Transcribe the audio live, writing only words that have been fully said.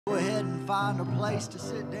Go ahead and find a place to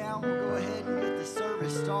sit down. We'll go ahead and get the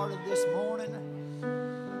service started this morning.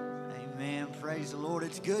 Amen. Praise the Lord.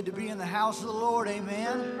 It's good to be in the house of the Lord.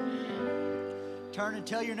 Amen. Turn and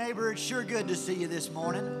tell your neighbor it's sure good to see you this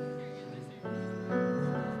morning.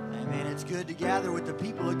 Amen. It's good to gather with the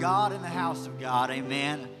people of God in the house of God.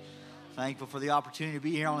 Amen. Thankful for the opportunity to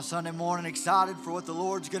be here on a Sunday morning. Excited for what the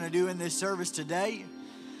Lord's going to do in this service today.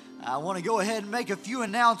 I want to go ahead and make a few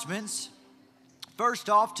announcements.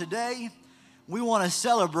 First off, today we want to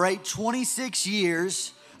celebrate 26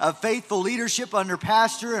 years of faithful leadership under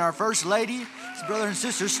Pastor and our First Lady, Brother and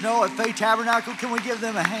Sister Snow at Faith Tabernacle. Can we give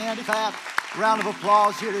them a hand clap, round of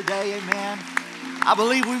applause here today? Amen. I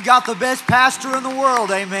believe we've got the best pastor in the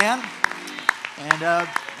world. Amen. And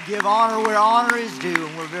give honor where honor is due,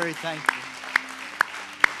 and we're very thankful.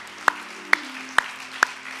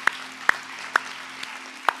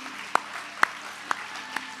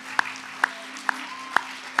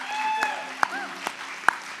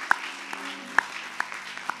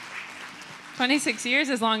 "26 years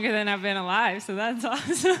is longer than I've been alive, so that's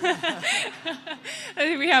awesome." I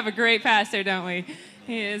think we have a great pastor, don't we?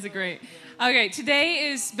 He is a great. Okay,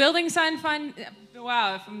 today is Building Fun.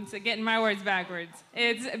 Wow, I'm getting my words backwards.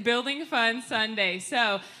 It's Building Fun Sunday.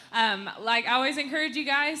 So, like I always encourage you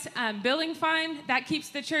guys, building fun, that keeps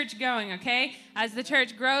the church going, okay? As the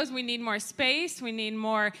church grows, we need more space. We need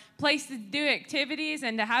more place to do activities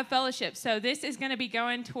and to have fellowship. So this is going to be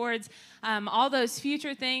going towards all those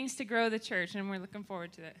future things to grow the church, and we're looking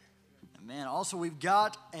forward to it. Man, also we've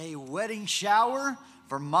got a wedding shower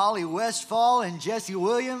for Molly Westfall and Jesse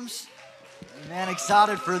Williams. Man,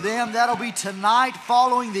 excited for them. That'll be tonight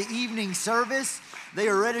following the evening service. They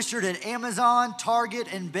are registered at Amazon, Target,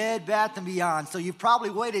 and Bed Bath & Beyond. So you've probably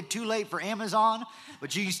waited too late for Amazon,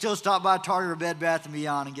 but you can still stop by Target or Bed Bath &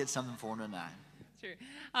 Beyond and get something for them tonight. True.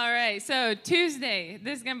 All right, so Tuesday,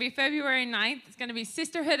 this is going to be February 9th. It's going to be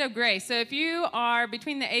Sisterhood of Grace. So if you are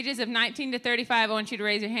between the ages of 19 to 35, I want you to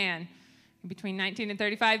raise your hand. Between 19 and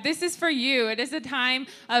 35. This is for you. It is a time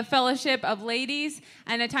of fellowship of ladies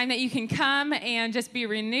and a time that you can come and just be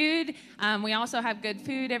renewed. We also have good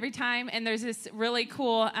food every time, and there's this really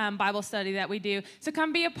cool Bible study that we do. So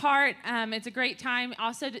come be a part. It's a great time.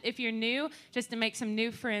 Also, if you're new, just to make some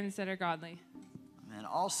new friends that are godly. And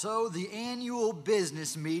also, the annual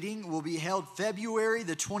business meeting will be held February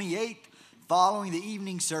the 28th following the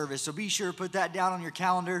evening service. So be sure to put that down on your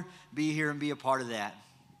calendar. Be here and be a part of that.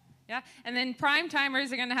 Yeah, and then Prime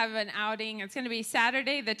Timers are going to have an outing. It's going to be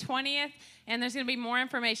Saturday the 20th, and there's going to be more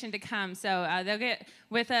information to come. So they'll get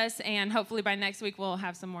with us, and hopefully by next week we'll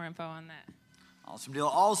have some more info on that. Awesome deal.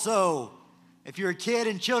 Also, if you're a kid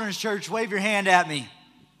in Children's Church, wave your hand at me.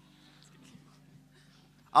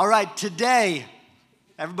 All right, today,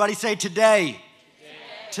 everybody say today.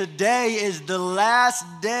 Today is the last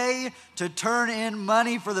day to turn in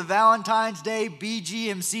money for the Valentine's Day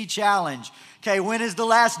BGMC Challenge. Okay, when is the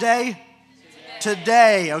last day?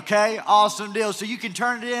 Today, okay? Awesome deal. So you can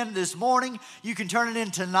turn it in this morning. You can turn it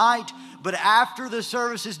in tonight. But after the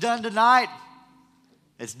service is done tonight,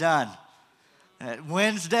 it's done.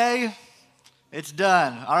 Wednesday, it's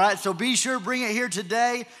done. All right, so be sure to bring it here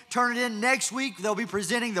today. Turn it in next week. They'll be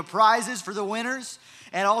presenting the prizes for the winners.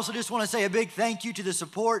 And I also just want to say a big thank you to the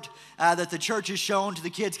support that the church has shown to the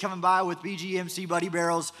kids coming by with BGMC Buddy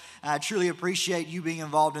Barrels. I truly appreciate you being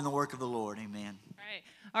involved in the work of the Lord. Amen.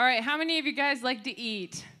 All right. How many of you guys like to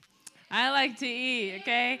eat? I like to eat,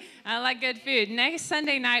 okay? I like good food. Next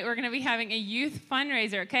Sunday night, we're going to be having a youth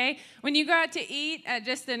fundraiser, okay? When you go out to eat at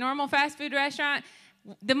just a normal fast food restaurant,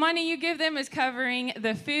 the money you give them is covering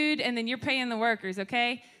the food, and then you're paying the workers,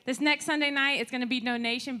 okay? This next Sunday night, it's going to be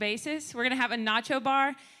donation basis. We're going to have a nacho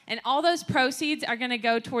bar, and all those proceeds are going to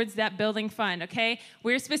go towards that building fund, okay?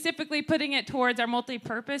 We're specifically putting it towards our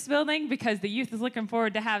multi-purpose building because the youth is looking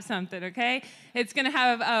forward to have something, okay? It's going to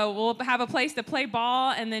have, we'll have a place to play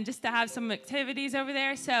ball and then just to have some activities over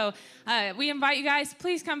there. So we invite you guys,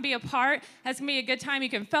 please come be a part. That's going to be a good time. You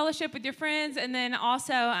can fellowship with your friends and then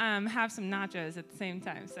also have some nachos at the same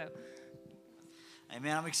time, so.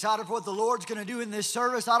 Amen. I'm excited for what the Lord's going to do in this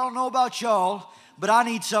service. I don't know about y'all, but I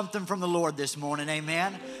need something from the Lord this morning.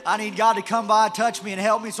 Amen. I need God to come by, touch me, and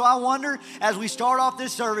help me. So I wonder, as we start off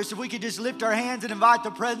this service, if we could just lift our hands and invite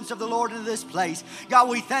the presence of the Lord into this place. God,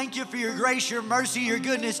 we thank you for your grace, your mercy, your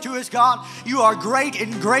goodness to us, God. You are great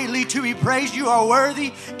and greatly to be praised. You are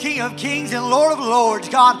worthy, King of kings and Lord of lords.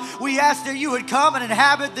 God, we ask that you would come and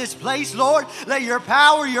inhabit this place, Lord. Let your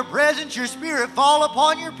power, your presence, your spirit fall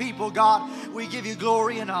upon your people, God. We give you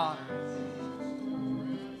glory and honor.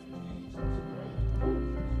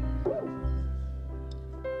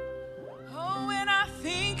 Oh, when I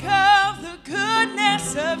think of the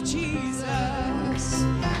goodness of Jesus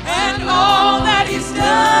and all that he's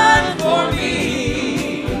done for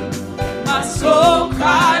me. My soul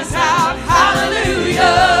cries out,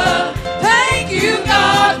 hallelujah. Thank you,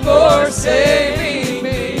 God, for saving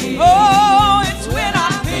me. Oh, it's when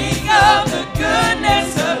I think of the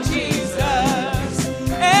goodness of Jesus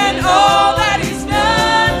and all that he's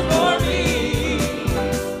done for me.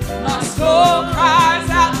 My soul cries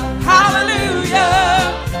out,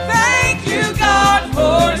 hallelujah. Thank you, God,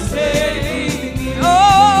 for saving me.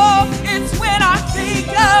 Oh, it's when I think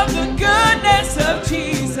of the goodness of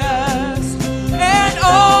Jesus and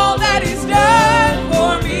all that he's done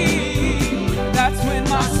for me. That's when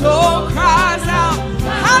my soul cries out,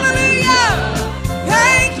 hallelujah.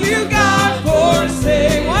 Thank you, God, for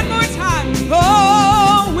saving. One more time.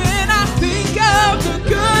 Oh, when I think of the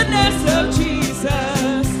goodness of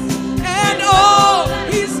Jesus and all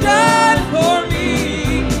he's done for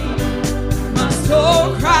me, my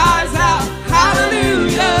soul cries out,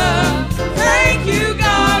 hallelujah. Thank you,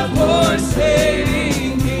 God, for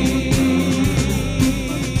saving me.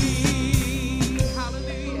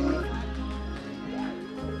 Hallelujah.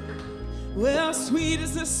 Well, sweet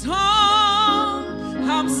is the song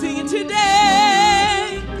I'm singing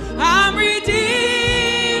today. I'm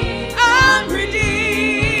redeemed, I'm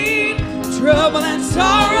redeemed. Trouble and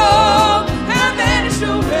sorrow have vanished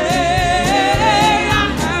away. I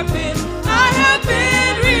have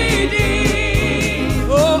been redeemed.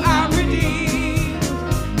 Oh, I'm redeemed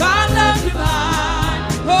by love divine.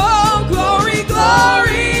 Oh, glory,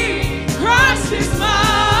 glory, Christ is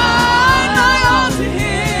mine. I all to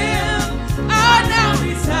him I now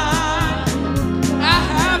resign. I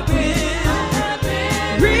have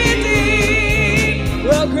been redeemed.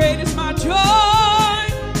 Well, great is my joy,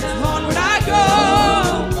 onward I go.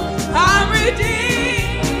 I'm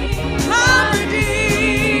redeemed, I'm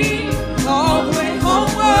redeemed. All the way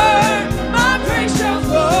homeward, my praise shall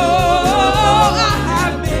flow.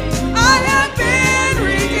 I have been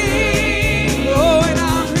redeemed. Oh, and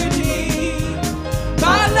I'm redeemed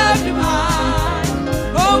by love divine.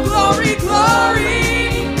 Oh, glory, glory,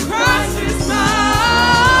 Christ is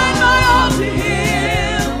mine. My all to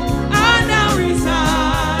him I now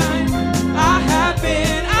resign. I have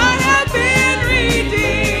been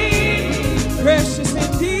redeemed. Precious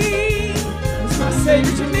indeed is my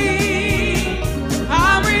Savior to me.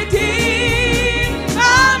 I'm redeemed,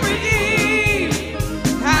 I'm redeemed.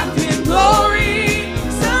 Happy in glory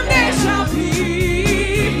someday shall be.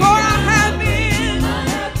 For I have been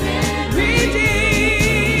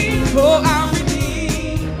redeemed. Oh, I'm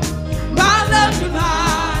redeemed by love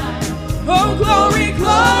divine. Oh, glory,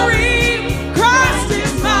 glory, Christ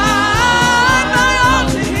is mine. My all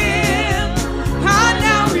to him I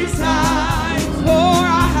now resign. For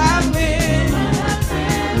I have been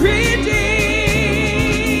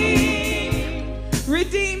redeemed.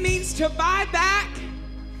 Redeem means to buy back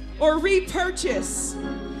or repurchase,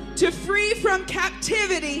 to free from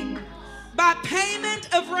captivity by payment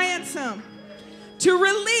of ransom, to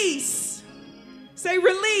release, say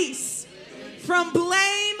release, from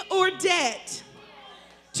blame or debt,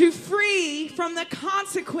 to free from the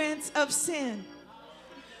consequence of sin.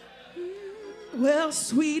 Well,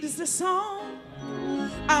 sweet is the song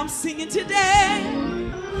I'm singing today.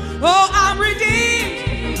 Oh, I'm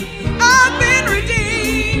redeemed, I've been redeemed.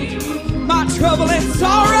 My trouble and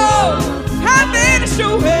sorrow have vanished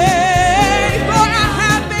away. For I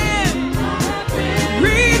have been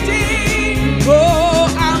redeemed. Oh,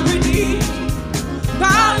 I'm redeemed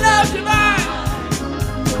by love divine.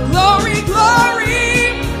 Glory, glory,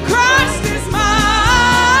 Christ is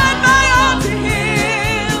mine. My all to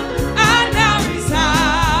him I now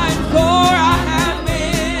resign. For I have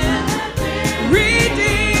been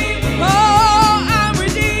redeemed. Oh, I'm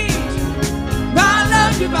redeemed by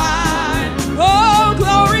love divine. Oh,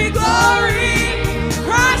 glory, glory,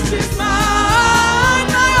 Christ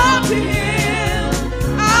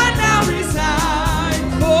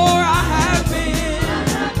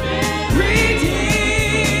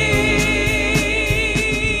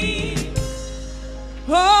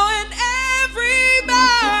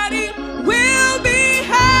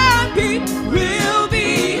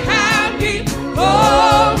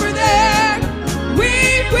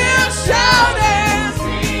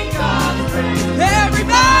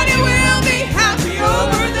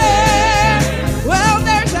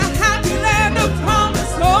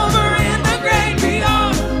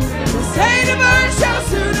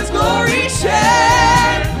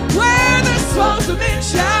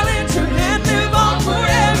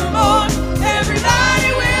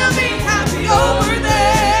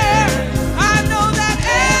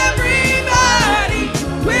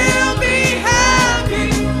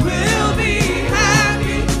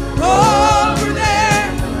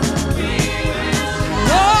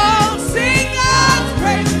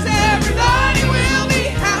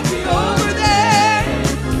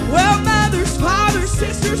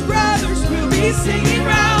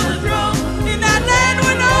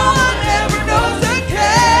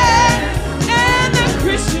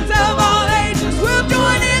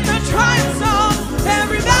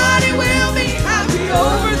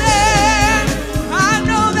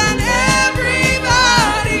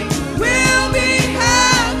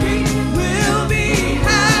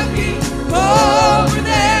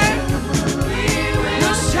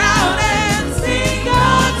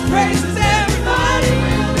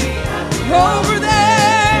over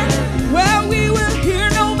there. Well, we will hear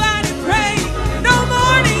nobody pray, no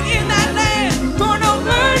mourning in that land, for no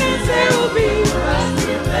burdens there will be for us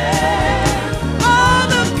to bear. All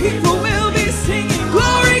the people will be singing,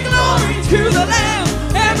 glory, glory to the Lamb.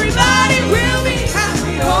 Everybody will be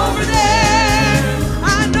happy over there.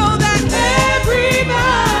 I know that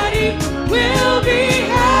everybody will be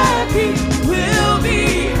happy,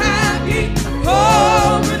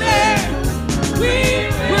 over there. We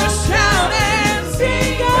will shout and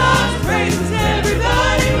sing God's praises.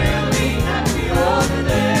 Everybody will be happy over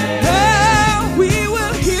there. Oh, we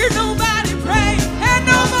will hear nobody pray and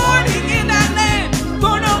no mourning in that land,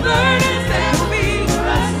 for no burdens there will be for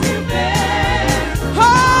us to bear.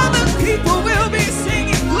 All the people will be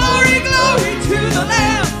singing, glory, glory to the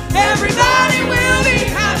Lamb. Everybody will be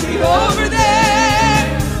happy over there.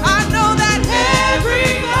 I know that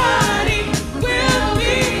everybody will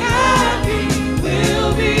be happy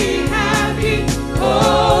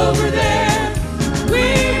over there. We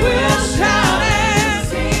will shout and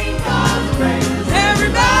sing God's praises.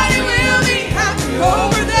 Everybody will be happy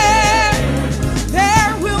over there.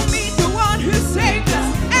 There we'll meet the one who saved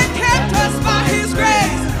us and kept us by his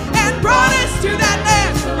grace and brought us to that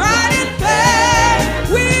land right and fair.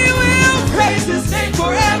 We will praise his name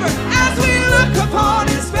forever as we look upon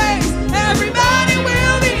his face. Everybody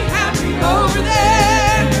will be happy over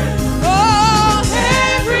there. Oh,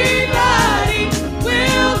 everybody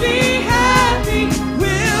will be happy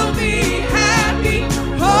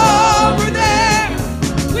over there.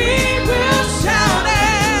 We will shout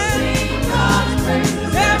and sing God's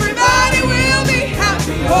praises. Everybody will be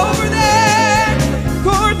happy over there.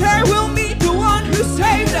 For there we'll meet the one who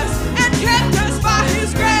saved us and kept us by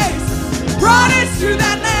his grace, brought us to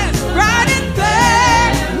that land right and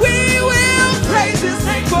fair. We will praise his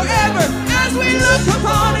name forever as we look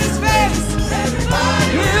upon his face.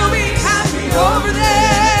 Everybody will be happy over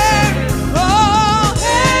there. Oh,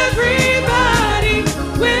 everybody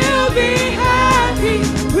will be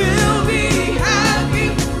happy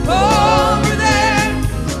over there.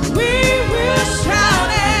 We will shout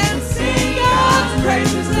and sing God's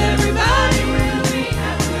praises. Everybody will be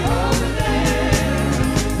happy over there.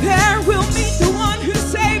 There we'll meet the one who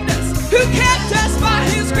saved us, who kept us by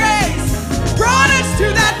his grace, brought us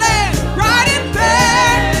to that land right and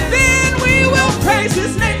fair. Then we will praise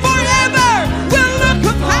his name forever. We'll look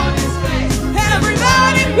upon his face.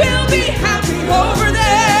 Everybody will be happy over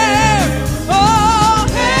there. Oh,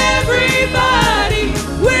 everybody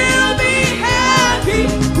will be happy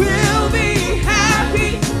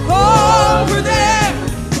over there.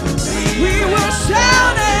 We will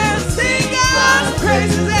shout and sing God's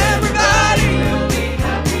praises. Everybody will be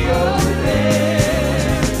happy over there.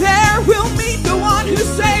 There we'll meet the one who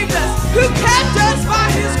saved us, who kept us by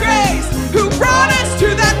his grace, who brought us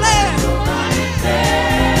to that land.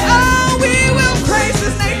 Oh, we will praise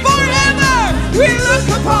his name forever. We look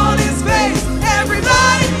upon his face.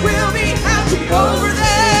 Everybody will be happy over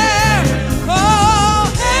there.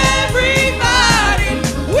 Oh, everybody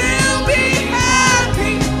will be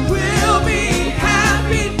happy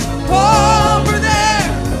over there.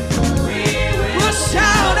 We will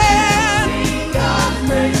shout and sing God's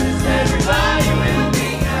praises. Everybody will be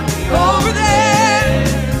happy over there.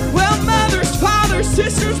 Well, mothers, fathers,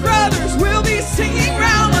 sisters, brothers will be singing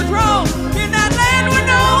round the throne in that land where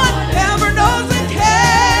no one ever knows and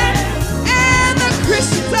cares. And the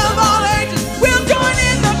Christians of all ages will join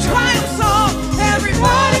in the triumph song.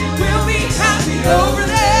 Everybody will be happy over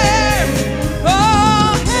there.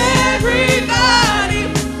 Oh, everybody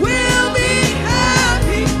will be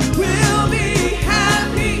happy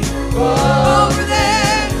over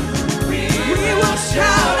there. We will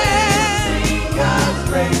shout and sing God's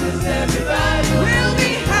praises. Everybody will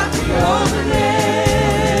be happy over there.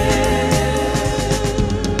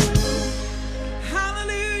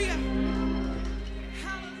 Hallelujah.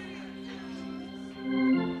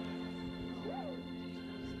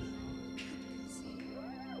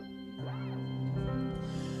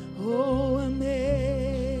 Oh,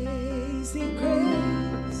 amazing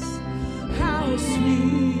grace, how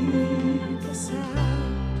sweet the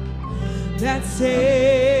sound that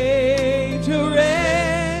saved a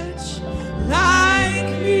wretch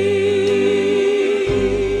like me.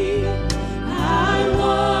 I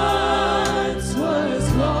once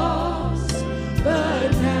was lost,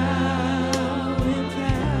 but now am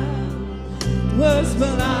found. Was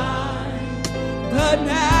blind, but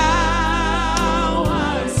now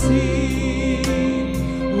I see.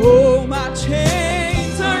 Oh, my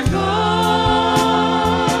chains are gone.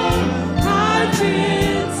 I've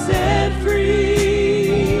been set free.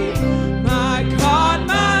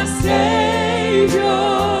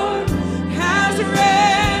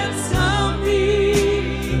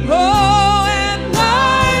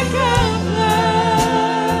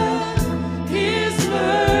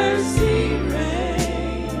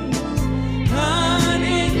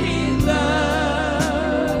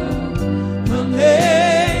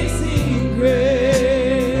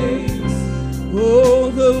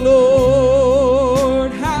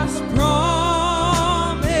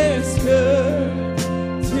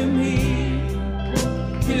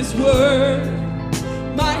 word,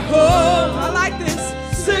 my hope, I like this,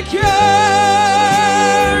 secures.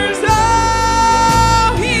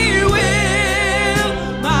 Oh, he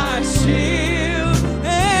will my shield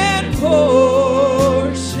and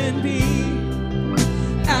portion be,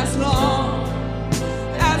 as long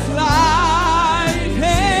as life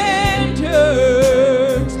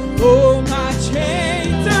endures. Oh, my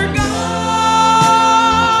chains are gone,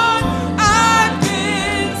 I've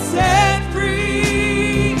been set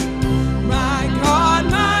free. My God,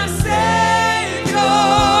 my Savior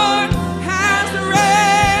has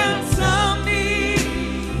ransomed me.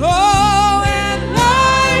 Oh, and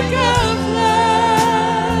like a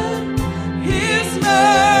flood, His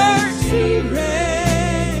mercy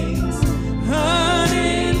reigns,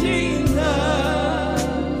 unending love,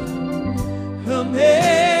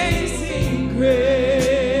 amazing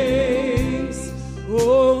grace.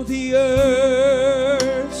 Oh, the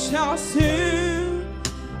earth shall soon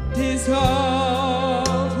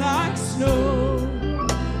dissolve like snow,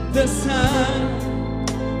 the sun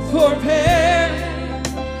forbear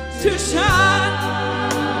to shine.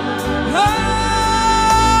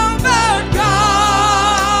 Oh, but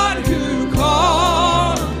God who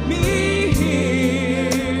called me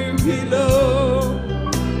here below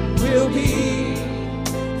will be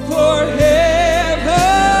forever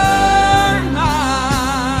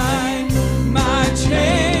mine. My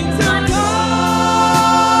chains are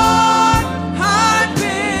gone, I've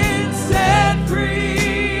been set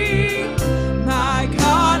free. My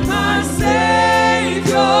God, my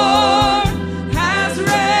Savior has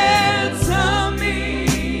ransomed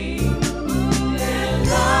me. And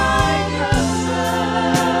like a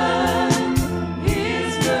flood,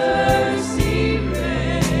 His mercy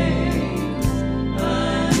reigns,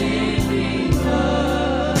 unending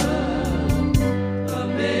love,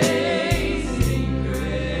 amazing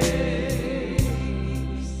grace.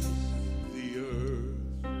 The earth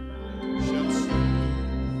shall soon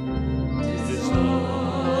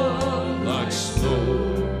dissolve like snow,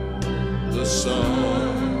 the sun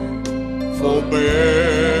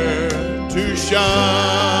forbear to shine.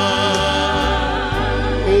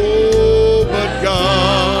 Oh, but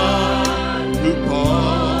God who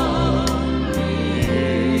called me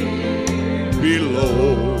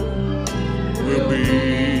below will be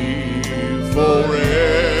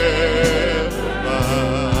forever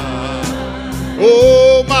mine.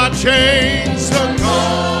 Oh, my chains are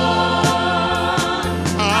gone,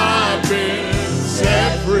 I've been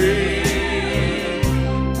set free.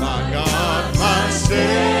 My God, my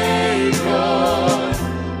Savior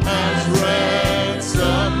has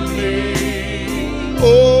ransomed me.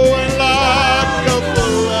 Oh, and like a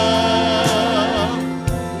flood,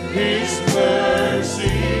 His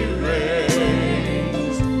mercy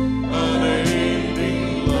reigns, unending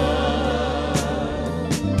love,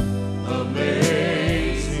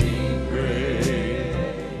 amazing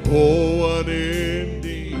grace. Oh,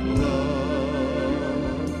 unending love,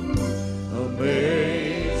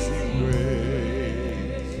 amazing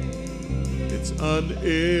grace. It's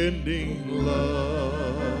unending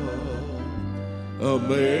love,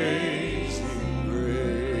 amazing grace.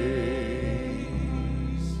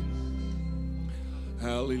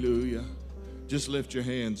 Hallelujah. Just lift your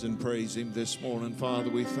hands and praise Him this morning. Father,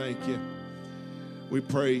 we thank You. We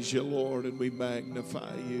praise You, Lord, and we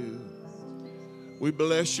magnify You. We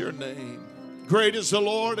bless Your name. Great is the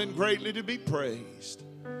Lord and greatly to be praised.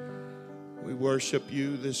 We worship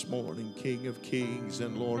You this morning, King of kings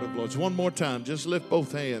and Lord of lords. One more time, just lift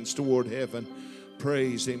both hands toward heaven.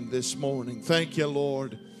 Praise Him this morning. Thank You,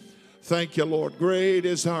 Lord. Thank You, Lord. Great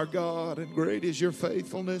is our God and great is Your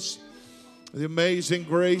faithfulness. The amazing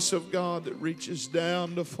grace of God that reaches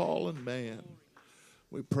down to fallen man.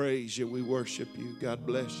 We praise You. We worship You. God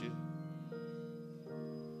bless you.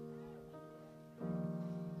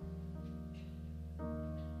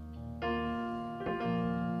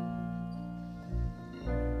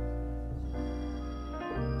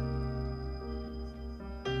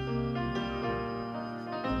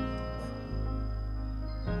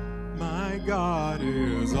 My God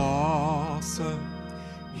is awesome.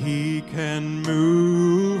 He can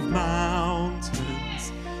move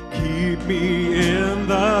mountains, keep me in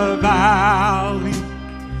the valley,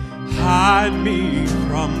 hide me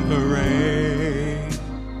from the rain.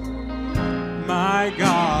 My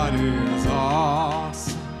God is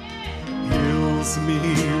awesome. Heals me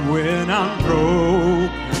when I'm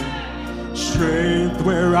broken, strength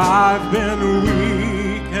where I've been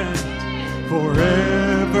weakened.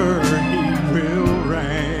 Forever He will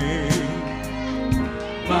reign.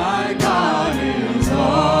 My God is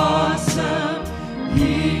awesome.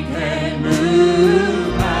 He can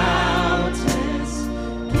move mountains,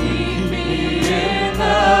 keep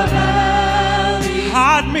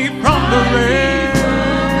me from the rain.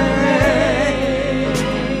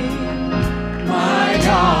 My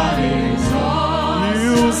God is awesome.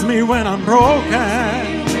 Heals me when I'm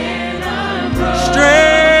broken.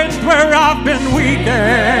 Strength where I've been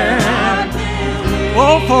weakened.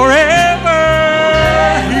 Oh, forever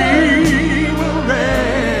He will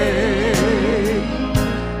reign.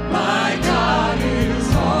 My God is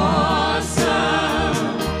awesome.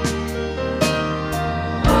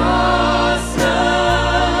 Awesome.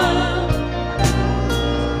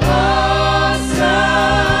 Awesome.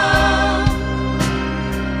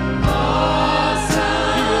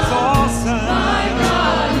 Awesome. He is awesome. My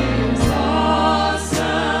God is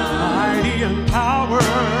awesome. Mighty in power.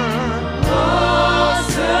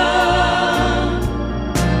 Awesome.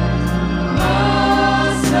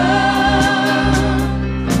 Awesome.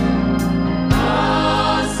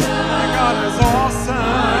 Awesome. My God is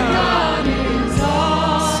awesome. God is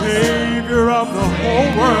awesome. Savior of the whole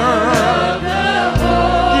world.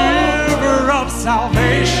 Giver of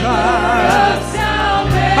salvation.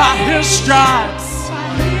 By His stripes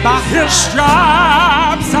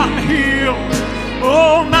I'm healed.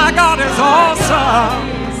 Oh, my God is awesome.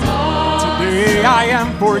 Today I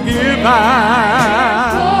am forgiven.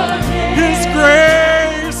 His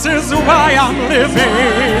grace is why I'm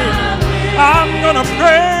living. I'm gonna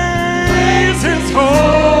praise His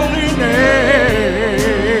holy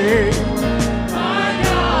name. My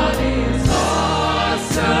God is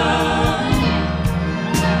awesome.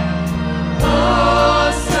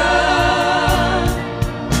 Awesome.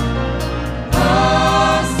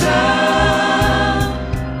 Awesome.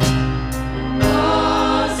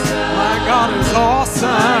 Awesome. My God is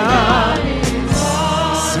awesome.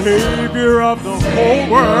 Savior of the whole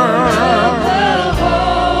world.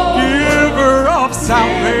 Giver of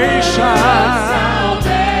salvation.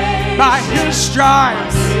 By His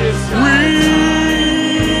stripes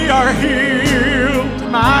we are healed.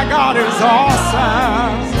 My God is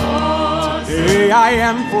awesome. Today I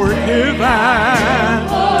am forgiven.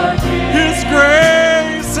 His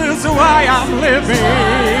grace is why I'm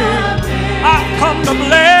living. I've come to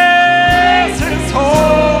bless His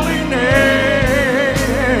holy name.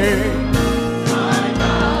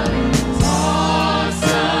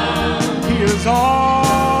 He is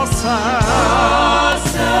awesome.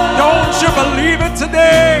 Don't you believe it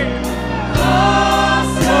today?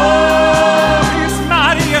 Oh, He's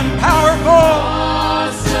mighty and powerful.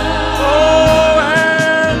 Oh,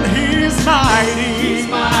 and He's mighty. He's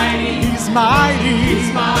mighty.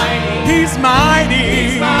 He's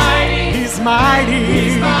mighty. He's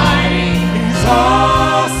mighty. He's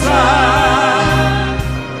awesome.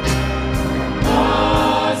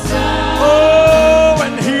 Oh,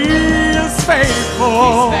 and He is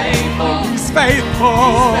faithful. He's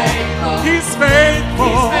faithful. He's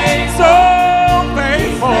faithful. So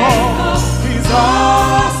faithful. He's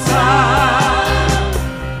awesome.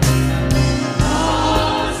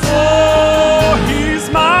 Oh, He's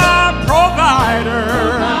my provider.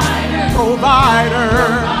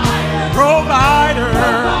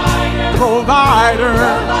 Provider.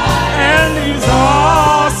 And He's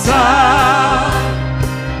awesome.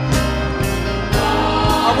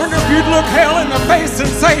 I wonder if you'd look hell in the face and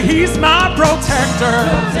say, He's my protector.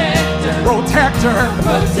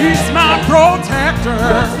 He's my protector.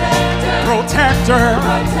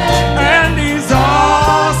 And He's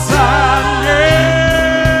awesome.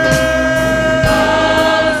 Yes.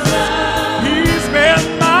 He's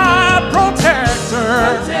been my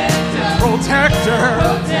protector.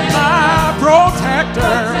 My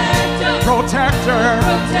protector.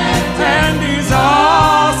 And He's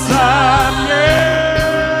awesome.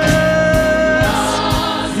 Yes.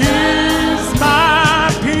 He's my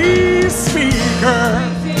peacemaker.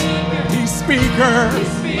 He's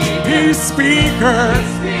speaker.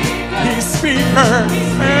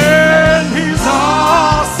 And He's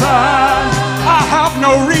awesome. I have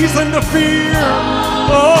no reason to fear.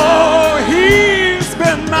 Oh, He's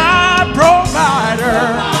been my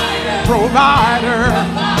provider.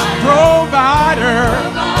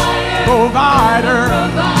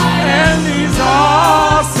 And He's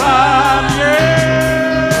awesome.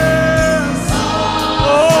 Yes.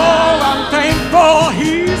 Oh, I'm thankful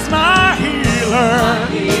He's my healer.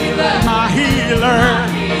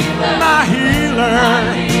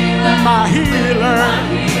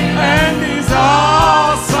 And He's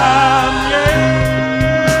awesome. Yeah.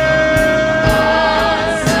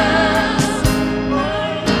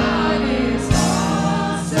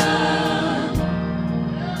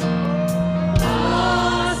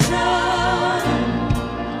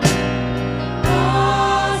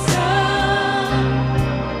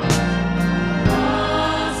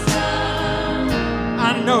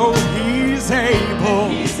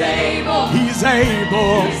 He's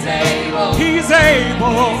able. He's able. He's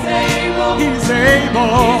able. He's able. He's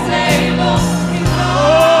able. He's able.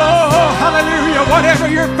 Oh, hallelujah. Whatever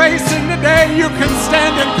you're facing today, you can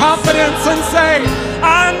stand in confidence and say,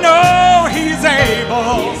 I know He's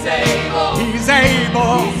able. He's able. He's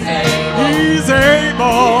able. He's able. He's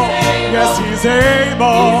able. Yes, He's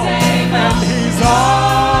able. And He's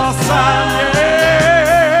awesome.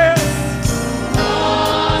 Yes.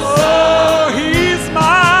 Oh, He's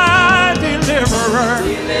my deliverer.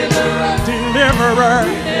 Deliverer.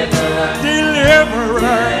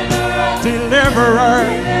 Deliverer.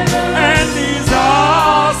 And He's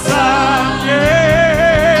awesome.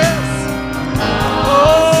 Yes.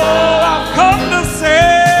 Oh, I've come to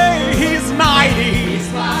say He's mighty.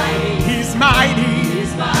 He's mighty. He's mighty.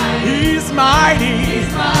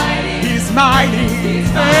 He's mighty.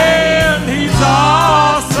 And He's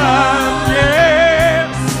awesome.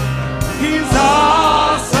 Yes. He's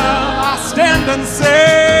awesome. I stand and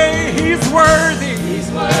say He's worthy.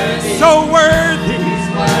 So worthy.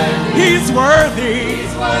 He's worthy.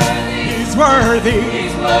 He's worthy.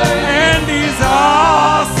 And He's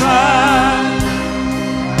awesome.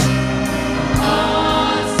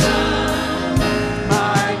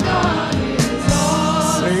 My God is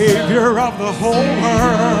awesome. Savior of the whole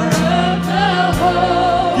world.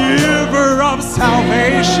 Giver of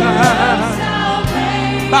salvation.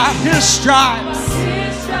 By His stripes.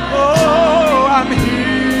 Oh, I'm healed.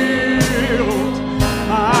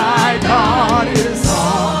 My God is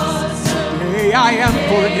awesome. Today I am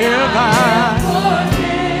forgiven.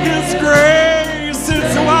 His grace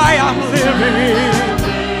is why I'm living.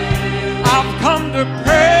 I've come to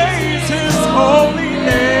praise His holy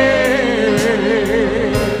name.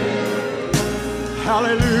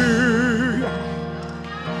 Hallelujah.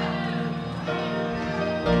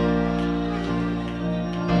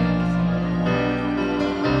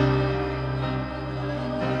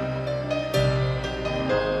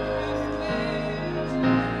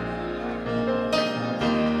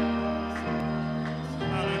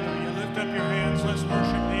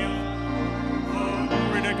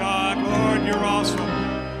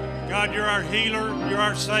 God, You're our healer, You're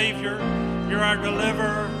our Savior, You're our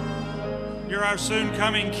deliverer, You're our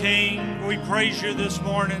soon-coming King. We praise You this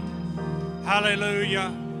morning.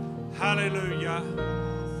 Hallelujah, hallelujah.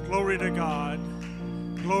 Glory to God,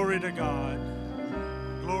 glory to God,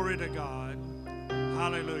 glory to God.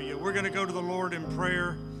 Hallelujah. We're going to go to the Lord in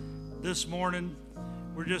prayer this morning.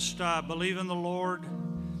 We're just believing the Lord.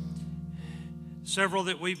 Several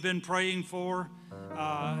that we've been praying for.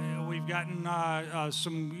 We've gotten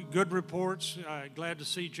some good reports. Glad to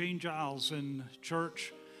see Gene Giles in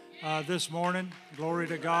church this morning. Glory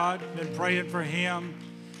to God. Been praying for him.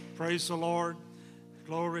 Praise the Lord.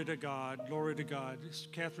 Glory to God. Glory to God. This is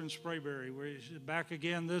Catherine Sprayberry. We're back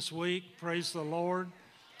again this week. Praise the Lord.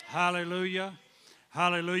 Hallelujah.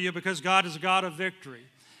 Hallelujah. Because God is a God of victory.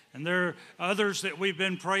 And there are others that we've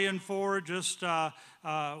been praying for. Just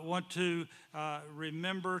want to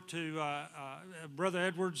remember to Brother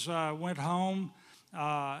Edwards went home,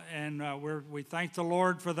 and we thank the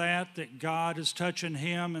Lord for that God is touching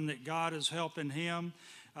him and that God is helping him.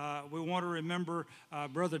 We want to remember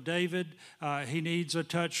Brother David. He needs a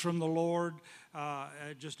touch from the Lord.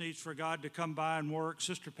 It just needs for God to come by and work.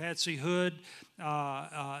 Sister Patsy Hood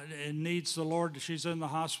needs the Lord. She's in the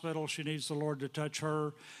hospital. She needs the Lord to touch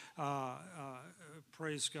her.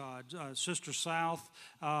 Praise God. Sister South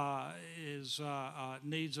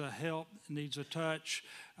needs a help, needs a touch.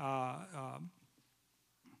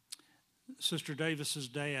 Sister Davis's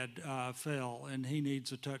dad fell, and he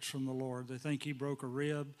needs a touch from the Lord. They think he broke a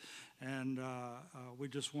rib, and we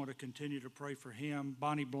just want to continue to pray for him.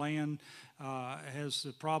 Bonnie Bland has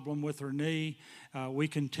the problem with her knee. We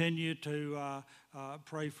continue to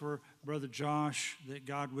pray for Brother Josh, that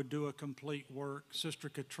God would do a complete work. Sister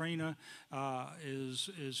Katrina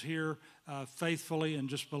is here faithfully and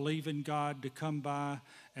just believing God to come by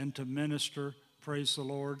and to minister. Praise the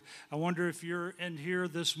Lord. I wonder if you're in here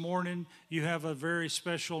this morning, you have a very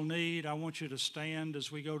special need. I want you to stand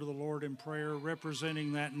as we go to the Lord in prayer,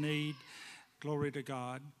 representing that need. Glory to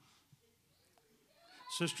God.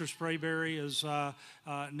 Sister Sprayberry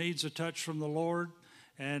needs a touch from the Lord.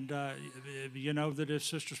 And you know that if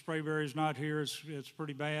Sister Sprayberry is not here, it's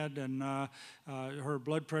pretty bad. And her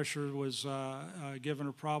blood pressure was giving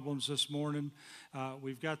her problems this morning.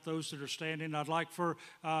 We've got those that are standing. I'd like for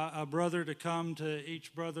a brother to come to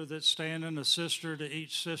each brother that's standing, a sister to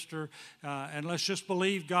each sister. And let's just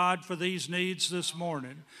believe God for these needs this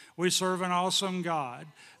morning. We serve an awesome God.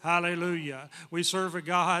 Hallelujah. We serve a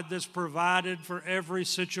God that's provided for every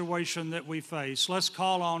situation that we face. Let's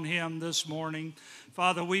call on Him this morning.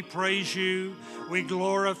 Father, we praise you. We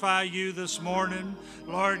glorify you this morning.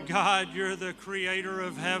 Lord God, you're the creator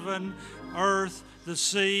of heaven, earth, the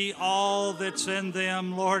sea, all that's in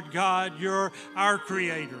them. Lord God, you're our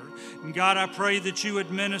creator. And God, I pray that you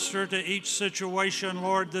would minister to each situation,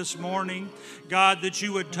 Lord, this morning. God, that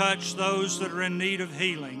you would touch those that are in need of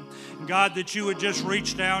healing. And God, that you would just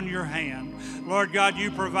reach down your hand. Lord God,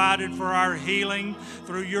 you provided for our healing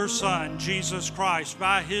through your Son, Jesus Christ.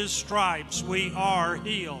 By his stripes we are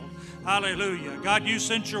healed. Hallelujah. God, you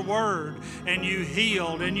sent your word and you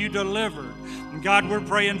healed and you delivered. And God, we're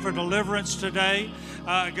praying for deliverance today.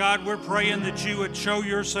 God, we're praying that you would show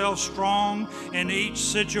yourself strong in each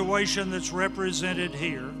situation that's represented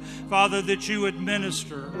here. Father, that you would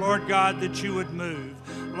minister. Lord God, that you would move.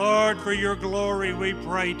 Lord, for your glory we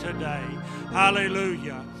pray today.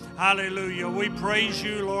 Hallelujah. Hallelujah. We praise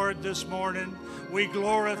you, Lord, this morning. We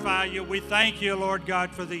glorify you. We thank you, Lord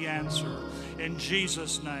God, for the answer. In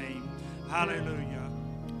Jesus' name. Hallelujah.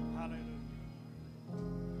 Hallelujah.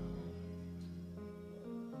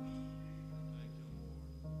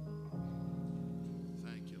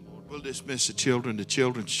 Thank you, Lord. We'll dismiss the children to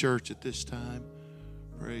Children's Church at this time.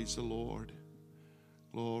 Praise the Lord.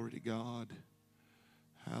 Glory to God.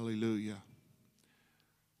 Hallelujah.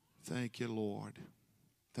 Thank you, Lord.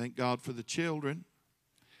 Thank God for the children.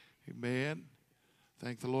 Amen.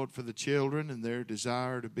 Thank the Lord for the children and their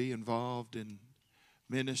desire to be involved in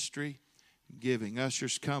ministry. Giving.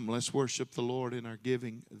 Ushers, come. Let's worship the Lord in our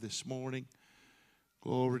giving this morning.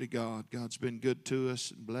 Glory to God. God's been good to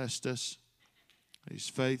us and blessed us. He's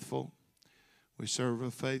faithful. We serve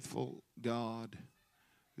a faithful God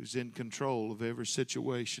who's in control of every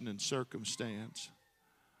situation and circumstance.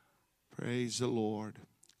 Praise the Lord.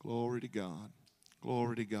 Glory to God.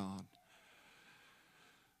 Glory to God.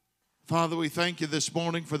 Father, we thank you this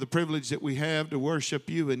morning for the privilege that we have to worship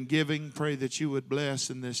you in giving. Pray that you would bless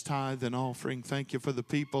in this tithe and offering. Thank you for the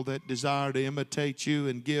people that desire to imitate you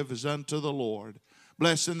and give as unto the Lord.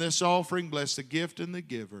 Bless in this offering. Bless the gift and the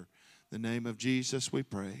giver. In the name of Jesus we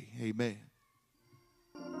pray. Amen.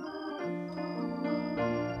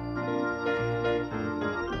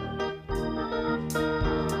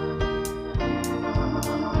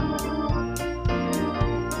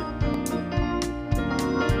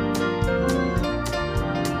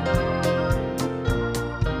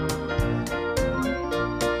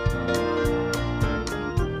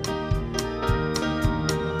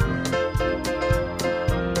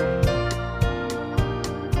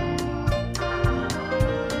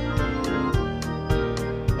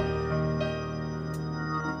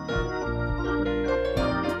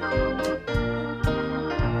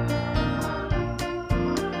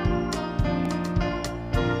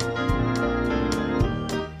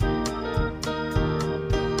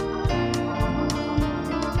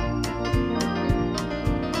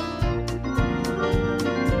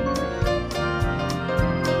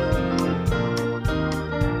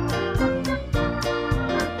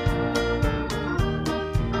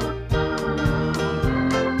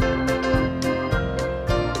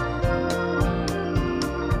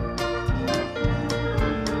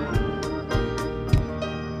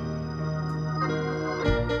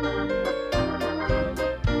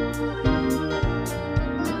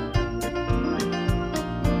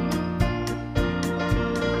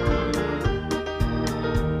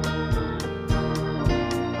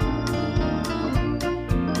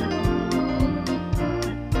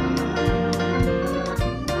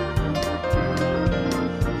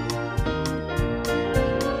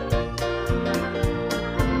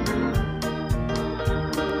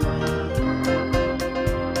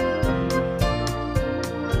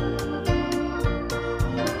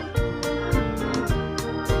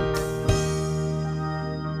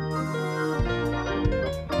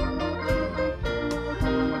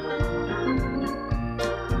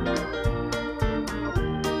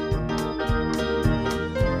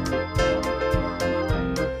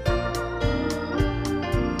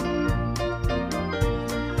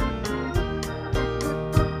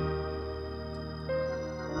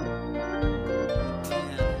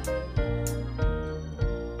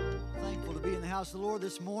 House of the Lord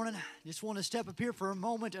this morning. Just want to step up here for a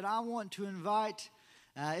moment, and I want to invite,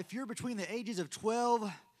 if you're between the ages of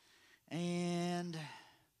 12 and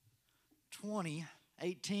 20,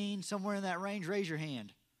 18, somewhere in that range, raise your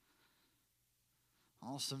hand.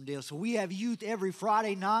 Awesome deal. So we have youth every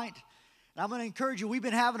Friday night. And I'm going to encourage you, we've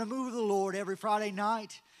been having a move of the Lord every Friday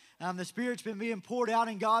night. The Spirit's been being poured out,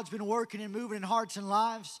 and God's been working and moving in hearts and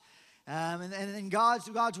lives. And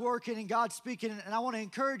God's working and God's speaking. And I want to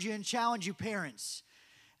encourage you and challenge you, parents.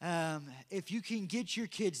 If you can get your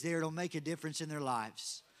kids there, it'll make a difference in their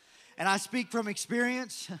lives. And I speak from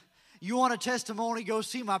experience. You want a testimony, go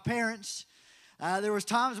see my parents. There was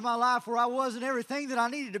times in my life where I wasn't everything that I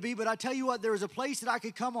needed to be, but I tell you what, there was a place that I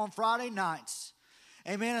could come on Friday nights.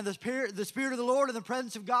 Amen. And the Spirit of the Lord and the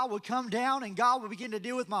presence of God would come down, and God would begin to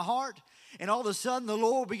deal with my heart. And all of a sudden, the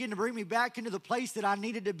Lord would begin to bring me back into the place that I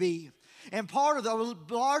needed to be. And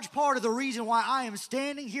large part of the reason why I am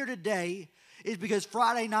standing here today is because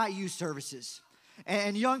Friday night youth services.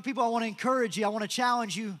 And young people, I want to encourage you. I want to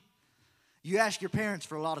challenge you. You ask your parents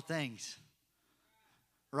for a lot of things,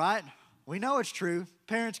 right? We know it's true.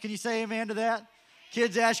 Parents, can you say amen to that?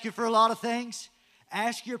 Kids ask you for a lot of things.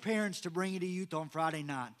 Ask your parents to bring you to youth on Friday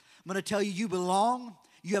night. I'm going to tell you, you belong,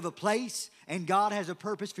 you have a place, and God has a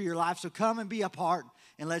purpose for your life. So come and be a part,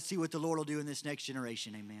 and let's see what the Lord will do in this next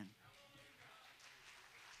generation. Amen.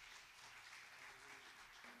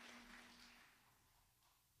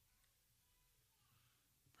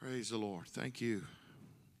 Praise the Lord. Thank you.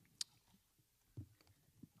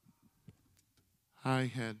 I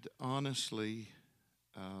had honestly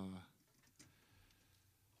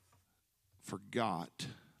forgot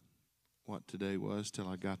what today was till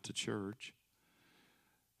I got to church.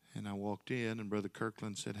 And I walked in, and Brother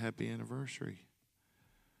Kirkland said, "Happy anniversary."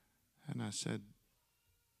 And I said,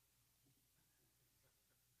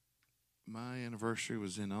 "My anniversary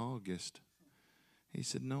was in August." He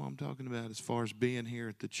said, "No, I'm talking about as far as being here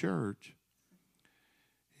at the church."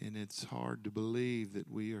 And it's hard to believe that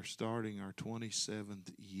we are starting our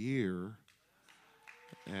 27th year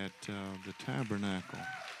at the Tabernacle.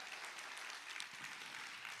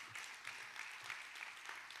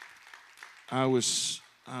 I was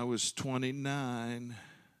 29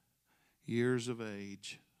 years of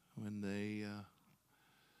age when they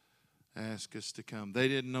asked us to come. They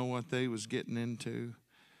didn't know what they was getting into,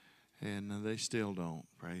 and they still don't.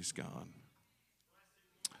 Praise God.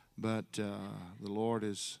 But the Lord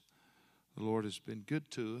has been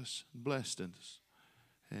good to us, blessed us,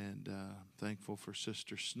 and thankful for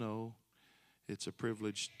Sister Snow. It's a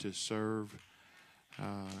privilege to serve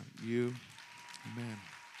you. Amen.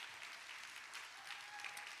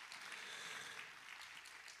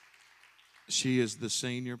 She is the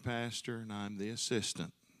senior pastor, and I'm the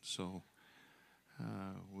assistant. So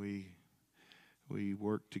we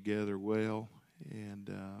work together well, and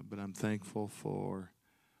but I'm thankful for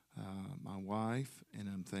my wife, and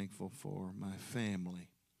I'm thankful for my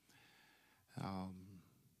family.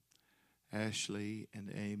 Ashley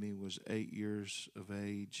and Amy was 8 years of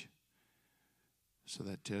age, so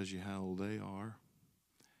that tells you how old they are.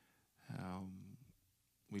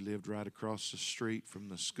 We lived right across the street from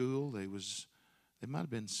the school. They might have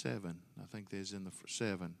been 7. I think they was in the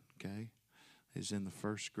 7. Okay, they was in the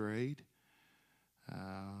first grade,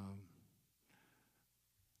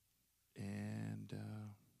 and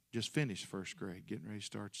just finished first grade, getting ready to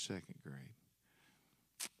start second grade.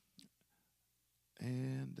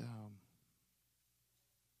 And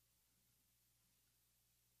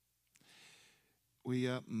we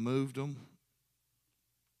moved them,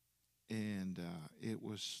 and it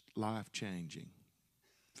was life-changing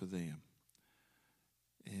for them.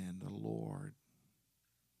 And the Lord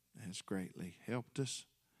has greatly helped us.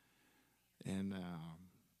 And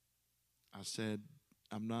I said,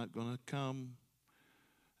 I'm not going to come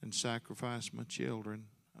and sacrifice my children.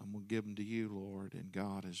 I'm going to give them to you, Lord. And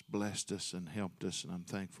God has blessed us and helped us, and I'm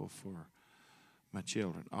thankful for my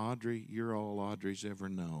children. Audrey, you're all Audrey's ever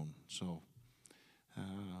known. So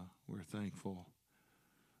we're thankful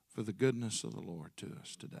for the goodness of the Lord to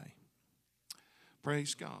us today.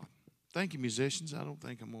 Praise God. Thank you, musicians. I don't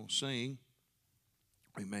think I'm going to sing.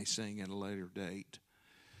 We may sing at a later date.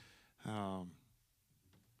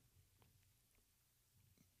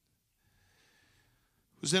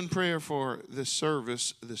 Was in prayer for this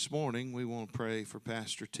service this morning. We want to pray for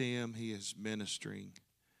Pastor Tim. He is ministering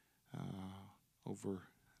over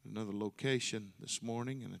another location this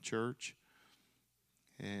morning in a church,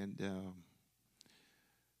 and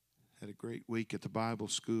had a great week at the Bible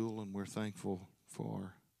school, and we're thankful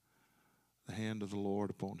for the hand of the Lord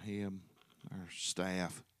upon him, our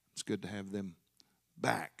staff. It's good to have them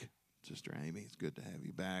back. Sister Amy, it's good to have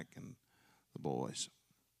you back, and the boys.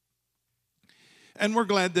 And we're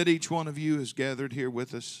glad that each one of you is gathered here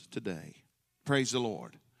with us today. Praise the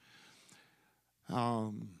Lord.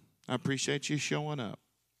 I appreciate you showing up.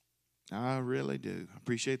 I really do. I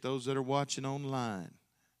appreciate those that are watching online.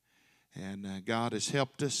 And God has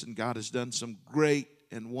helped us, and God has done some great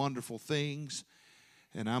and wonderful things.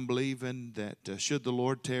 And I'm believing that should the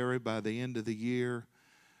Lord tarry by the end of the year,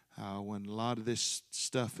 when a lot of this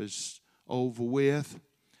stuff is over with,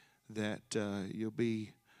 that you'll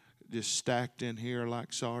be just stacked in here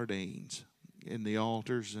like sardines. in the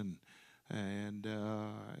altars, and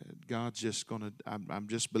God's just going to, I'm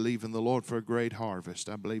just believing the Lord for a great harvest.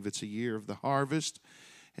 I believe it's a year of the harvest,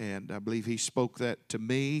 and I believe He spoke that to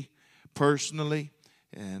me personally,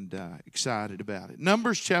 and excited about it.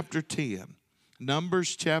 Numbers chapter 10.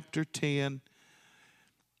 Numbers chapter 10.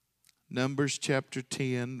 Numbers chapter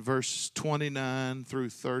 10, verses 29 through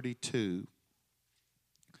 32.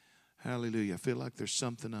 Hallelujah. I feel like there's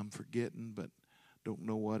something I'm forgetting, but don't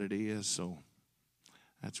know what it is, so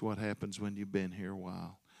that's what happens when you've been here a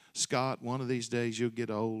while. Scott, one of these days you'll get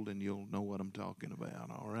old and you'll know what I'm talking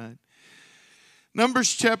about, all right?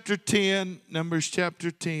 Numbers chapter 10, Numbers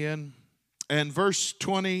chapter 10, and verse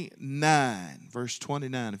 29. Verse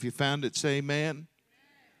 29. If you found it, say amen.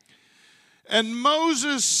 And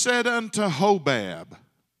Moses said unto Hobab,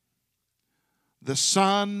 the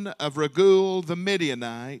son of Raguel the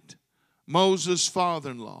Midianite, Moses'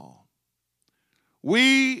 father-in-law,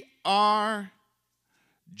 we are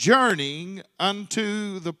journeying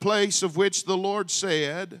unto the place of which the Lord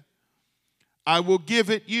said, I will give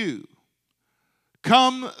it you.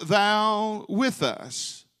 Come thou with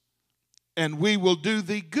us, and we will do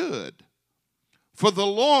thee good. For the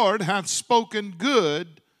Lord hath spoken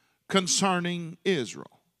good concerning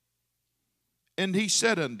Israel. And he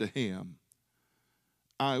said unto him,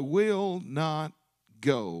 I will not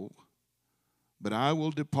go, but I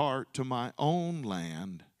will depart to my own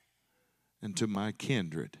land and to my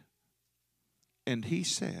kindred. And he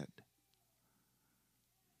said,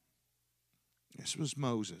 this was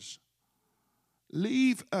Moses,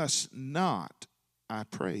 leave us not, I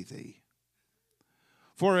pray thee.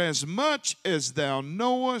 For as much as thou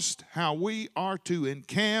knowest how we are to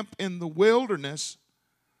encamp in the wilderness,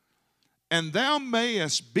 and thou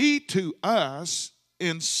mayest be to us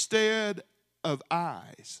instead of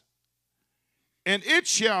eyes. And it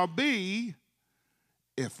shall be,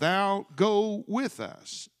 if thou go with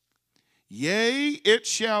us, yea, it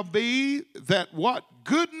shall be that what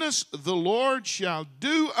goodness the Lord shall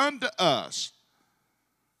do unto us,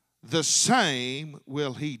 the same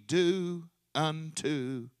will he do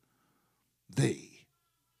unto thee.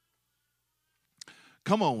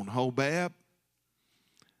 Come on, Hobab.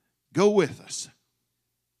 Go with us.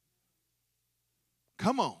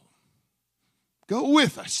 Come on. Go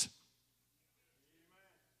with us.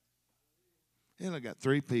 And I got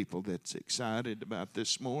 3 people that's excited about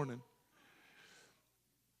this morning.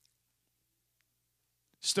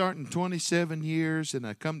 Starting 27 years, and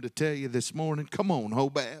I come to tell you this morning, come on,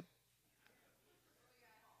 Hobab.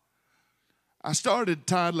 I started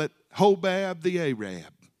to title it Hobab the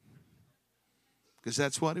Arab, because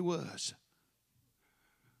that's what he was.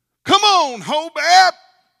 Come on, Hobab.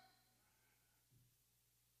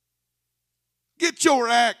 Get your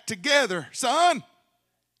act together, son.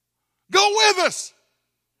 Go with us.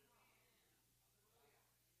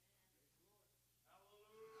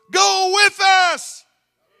 Go with us.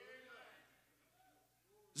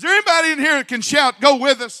 Is there anybody in here that can shout, go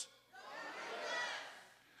with us?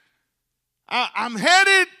 I'm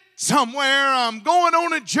headed somewhere. I'm going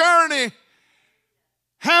on a journey.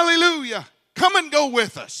 Hallelujah. Come and go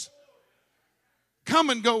with us. Come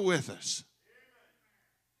and go with us.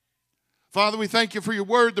 Father, we thank you for your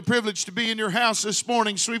word, the privilege to be in your house this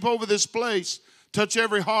morning. Sweep over this place. Touch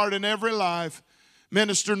every heart and every life.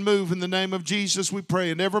 Minister and move in the name of Jesus, we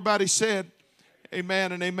pray. And everybody said,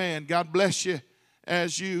 amen and amen. God bless you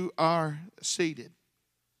as you are seated.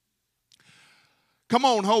 Come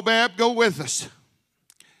on, Hobab, go with us.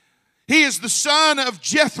 He is the son of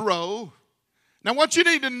Jethro. Now, what you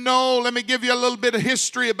need to know, let me give you a little bit of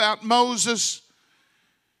history about Moses.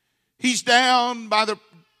 He's down by the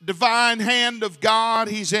divine hand of God.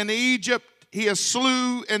 He's in Egypt. He has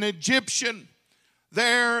slew an Egyptian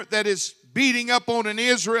there that is beating up on an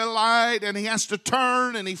Israelite, and he has to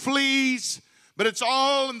turn and he flees. But it's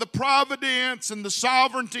all in the providence and the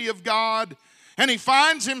sovereignty of God. And he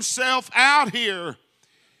finds himself out here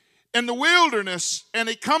in the wilderness, and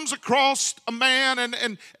he comes across a man,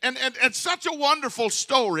 and it's such a wonderful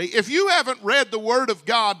story. If you haven't read the Word of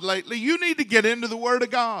God lately, you need to get into the Word of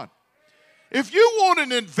God. If you want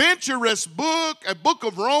an adventurous book, a book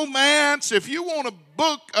of romance, if you want a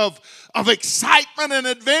book of excitement and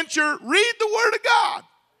adventure, read the Word of God.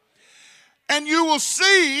 And you will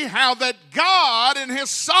see how that God in His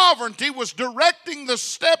sovereignty was directing the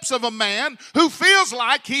steps of a man who feels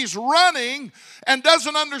like he's running and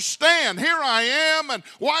doesn't understand. Here I am, and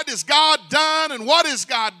what has God done, and what is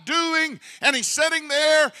God doing? And he's sitting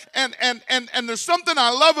there, and there's something I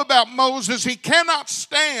love about Moses. He cannot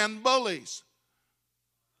stand bullies.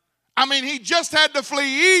 I mean, he just had to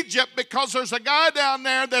flee Egypt because there's a guy down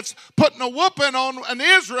there that's putting a whooping on an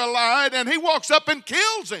Israelite, and he walks up and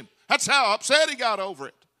kills him. That's how upset he got over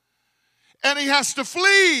it. And he has to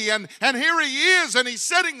flee, and here he is, and he's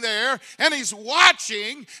sitting there, and he's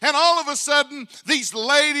watching, and all of a sudden, these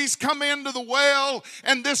ladies come into the well,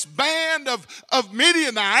 and this band of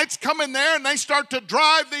Midianites come in there, and they start to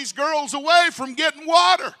drive these girls away from getting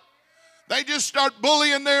water. They just start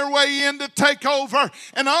bullying their way in to take over,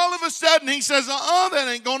 and all of a sudden, he says, that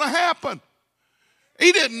ain't going to happen.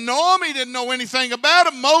 He didn't know him. He didn't know anything about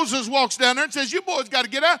him. Moses walks down there and says, you boys got to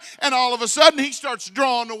get out. And all of a sudden, he starts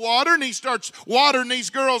drawing the water, and he starts watering these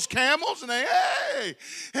girls' camels. And they,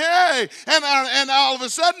 hey. And all of a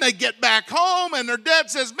sudden, they get back home, and their dad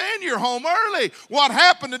says, man, you're home early. What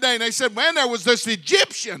happened today? And they said, man, there was this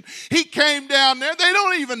Egyptian. He came down there. They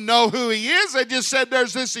don't even know who he is. They just said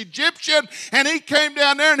there's this Egyptian, and he came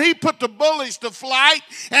down there, and he put the bullies to flight,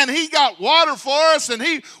 and he got water for us, and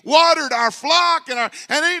he watered our flock, and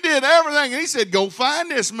he did everything. And he said, go find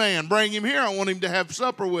this man. Bring him here. I want him to have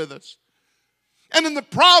supper with us. And in the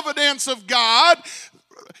providence of God,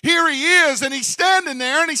 here he is, and he's standing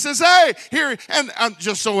there, and he says, hey, here. And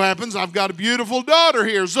just so happens I've got a beautiful daughter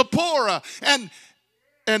here, Zipporah. And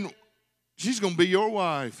she's going to be your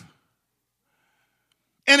wife.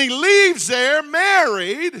 And he leaves there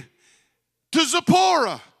married to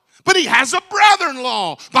Zipporah. But he has a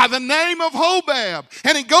brother-in-law by the name of Hobab.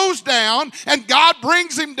 And he goes down, and God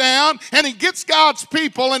brings him down, and he gets God's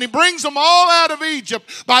people, and he brings them all out of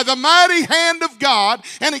Egypt by the mighty hand of God.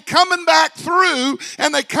 And he coming back through,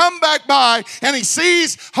 and they come back by, and he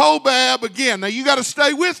sees Hobab again. Now, you got to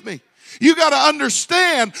stay with me. You got to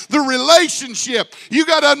understand the relationship. You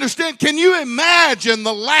got to understand, can you imagine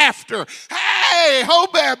the laughter? Hey,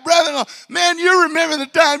 Hobab, brother-in-law, man, you remember the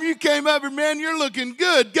time you came up here, man, you're looking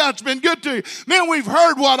good. God's been good to you. Man, we've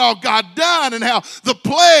heard what all God done and how the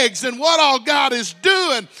plagues and what all God is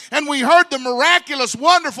doing. And we heard the miraculous,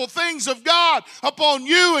 wonderful things of God upon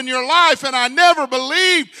you and your life, and I never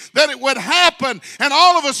believed that it would happen. And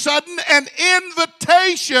all of a sudden, an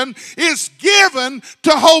invitation is given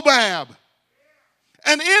to Hobab.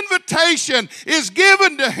 An invitation is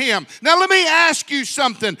given to him. Now let me ask you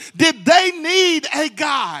something. Did they need a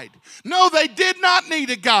guide? No, they did not need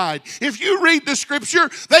a guide. If you read the scripture,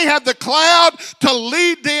 they had the cloud to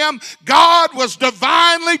lead them. God was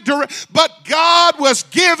divinely direct, but God was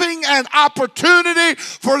giving an opportunity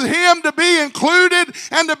for him to be included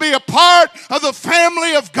and to be a part of the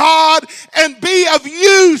family of God and be of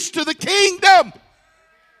use to the kingdom.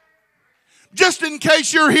 Just in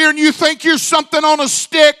case you're here and you think you're something on a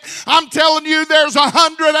stick, I'm telling you there's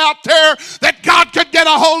 100 out there that God could get a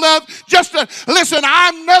hold of. Listen,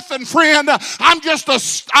 I'm nothing, friend. I'm just a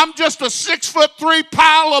 6'3"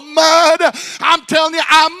 pile of mud. I'm telling you,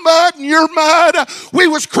 I'm mud and you're mud. We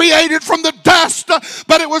was created from the dust,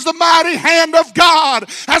 but it was the mighty hand of God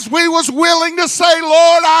as we was willing to say,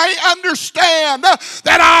 Lord, I understand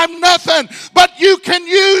that I'm nothing, but you can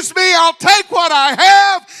use me. I'll take what I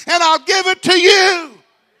have and I'll give it to you.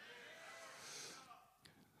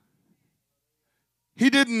 He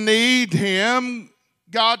didn't need him.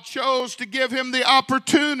 God chose to give him the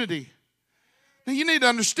opportunity. Now you need to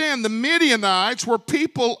understand the Midianites were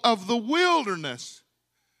people of the wilderness.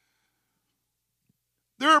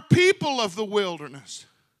 They're people of the wilderness.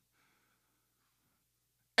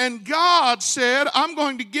 And God said, I'm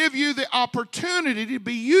going to give you the opportunity to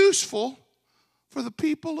be useful for the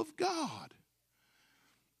people of God.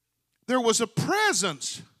 There was a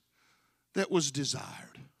presence that was desired.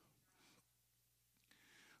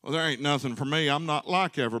 Well, there ain't nothing for me. I'm not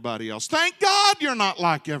like everybody else. Thank God you're not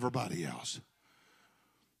like everybody else.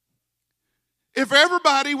 If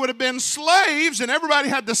everybody would have been slaves and everybody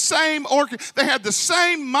had the same they had the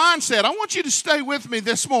same mindset. I want you to stay with me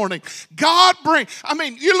this morning.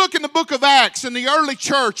 You look in the book of Acts in the early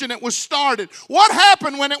church and it was started. What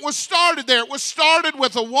happened when it was started there? It was started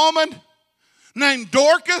with a woman named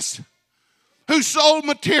Dorcas who sold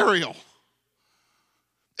material.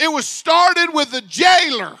 It was started with a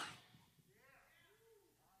jailer.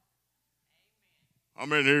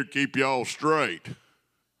 I'm in here to keep y'all straight.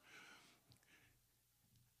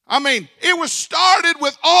 It was started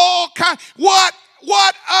with all kinds. What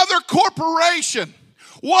other corporation?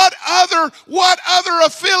 What other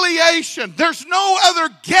affiliation? There's no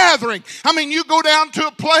other gathering. You go down to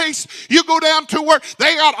a place, you go down to work,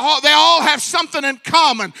 they all have something in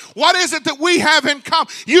common. What is it that we have in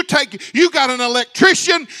common? You got an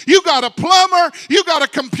electrician, you got a plumber, you got a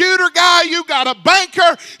computer guy, you got a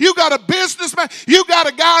banker, you got a businessman, you got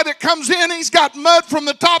a guy that comes in, he's got mud from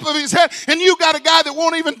the top of his head, and you got a guy that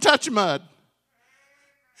won't even touch mud.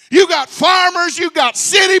 You got farmers, you got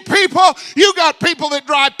city people, you got people that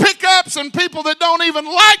drive pickups and people that don't even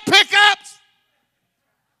like pickups.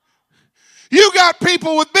 You got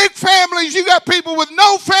people with big families, you got people with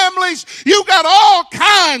no families, you got all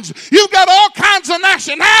kinds. You got all kinds of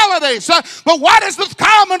nationalities. But what is the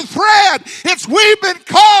common thread? It's we've been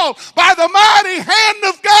called by the mighty hand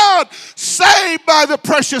of God, saved by the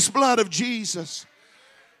precious blood of Jesus.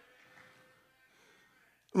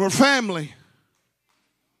 We're family.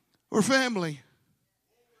 We're family.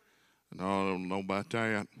 No, I don't know about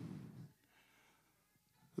that.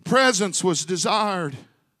 The presence was desired.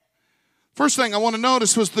 First thing I want to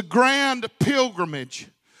notice was the grand pilgrimage.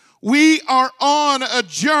 We are on a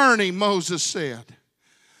journey, Moses said.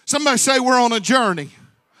 Somebody say we're on a journey.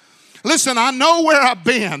 Listen, I know where I've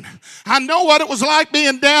been. I know what it was like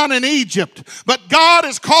being down in Egypt. But God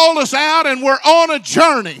has called us out and we're on a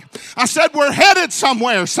journey. I said we're headed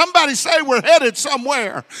somewhere. Somebody say we're headed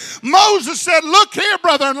somewhere. Moses said, look here,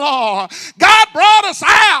 brother-in-law. God brought us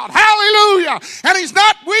out. Hallelujah. And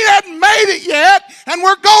we hadn't made it yet. And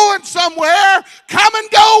we're going somewhere. Come and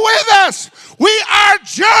go with us. We are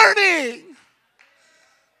journeying.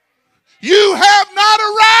 You have not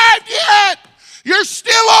arrived yet. You're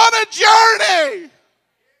still on a journey.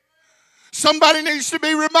 Somebody needs to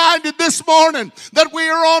be reminded this morning that we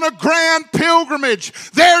are on a grand pilgrimage.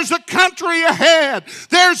 There's a country ahead.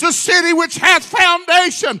 There's a city which hath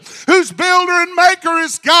foundation, whose builder and maker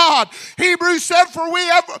is God. Hebrews said, for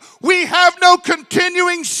we have no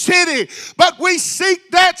continuing city, but we seek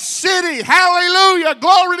that city. Hallelujah.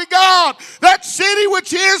 Glory to God. That city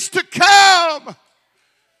which is to come.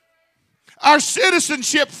 Our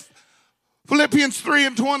citizenship, Philippians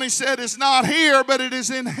 3:20 said, is not here, but it is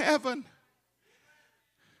in heaven.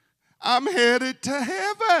 I'm headed to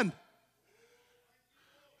heaven.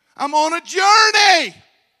 I'm on a journey.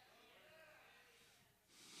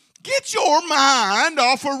 Get your mind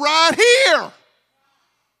off of right here.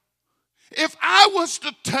 If I was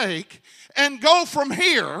to take and go from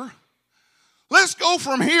here, let's go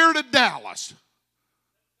from here to Dallas.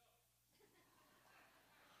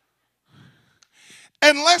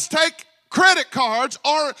 And let's take credit cards,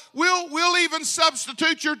 or we'll even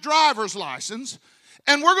substitute your driver's license,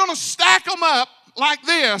 and we're going to stack them up like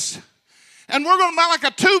this, and we're going to, like a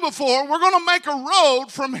 2x4, we're going to make a road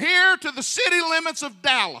from here to the city limits of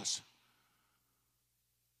Dallas.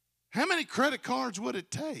 How many credit cards would it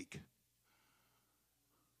take?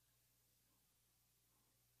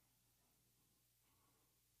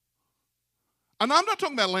 And I'm not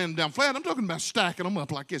talking about laying them down flat. I'm talking about stacking them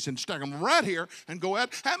up like this and stacking them right here and go out.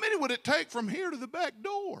 How many would it take from here to the back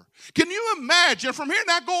door? Can you imagine from here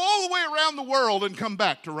now go all the way around the world and come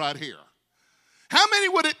back to right here? How many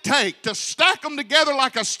would it take to stack them together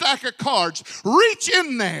like a stack of cards, reach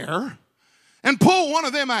in there and pull one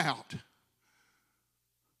of them out?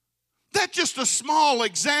 That's just a small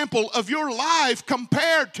example of your life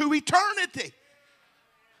compared to eternity.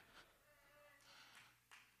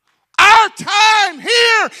 Our time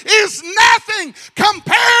here is nothing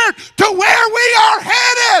compared to where we are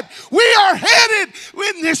headed. We are headed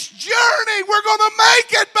in this journey. We're going to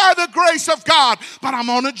make it by the grace of God. But I'm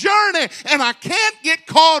on a journey, and I can't get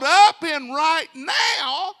caught up in right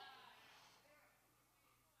now.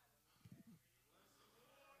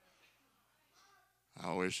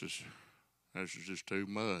 Oh, this is just too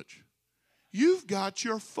much. You've got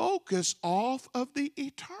your focus off of the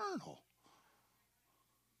eternal.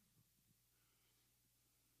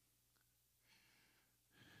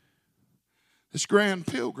 This grand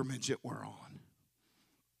pilgrimage that we're on.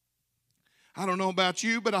 I don't know about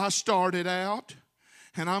you, but I started out,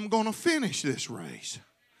 and I'm going to finish this race.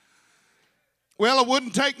 Well, it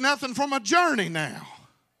wouldn't take nothing from a journey now.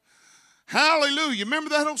 Hallelujah. Remember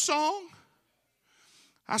that old song?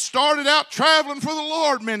 I started out traveling for the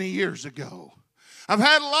Lord many years ago. I've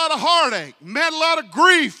had a lot of heartache, met a lot of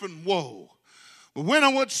grief and woe. But when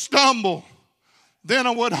I would stumble, then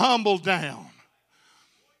I would humble down.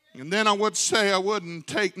 And then I would say I wouldn't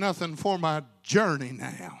take nothing for my journey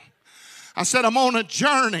now. I said I'm on a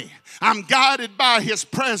journey. I'm guided by His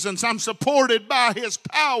presence. I'm supported by His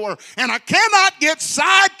power. And I cannot get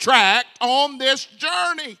sidetracked on this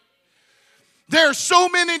journey. There's so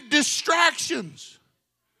many distractions.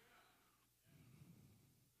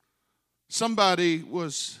 Somebody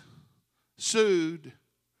was sued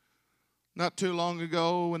not too long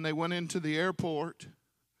ago when they went into the airport,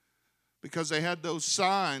 because they had those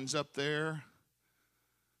signs up there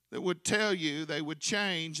that would tell you, they would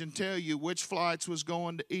change and tell you which flights was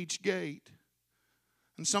going to each gate.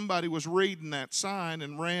 And somebody was reading that sign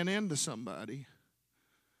and ran into somebody.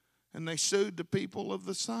 And they sued the people of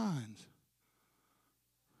the signs.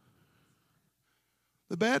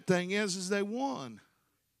 The bad thing is they won.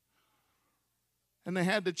 And they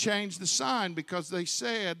had to change the sign because they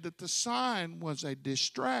said that the sign was a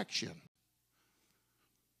distraction.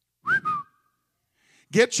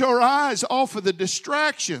 Get your eyes off of the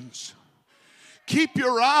distractions. Keep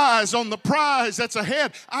your eyes on the prize that's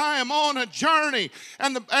ahead. I am on a journey.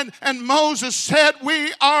 And Moses said,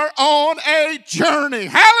 we are on a journey.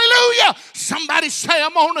 Hallelujah. Somebody say,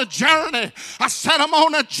 I'm on a journey. I said, I'm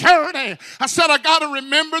on a journey. I said, I got to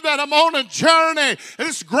remember that I'm on a journey.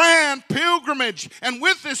 This grand pilgrimage. And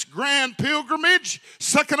with this grand pilgrimage,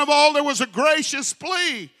 second of all, there was a gracious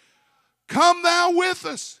plea. Come thou with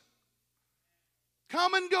us.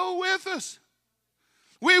 Come and go with us.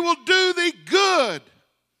 We will do thee good,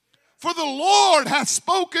 for the Lord hath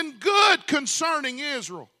spoken good concerning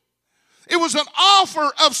Israel. It was an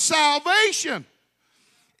offer of salvation.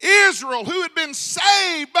 Israel, who had been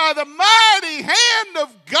saved by the mighty hand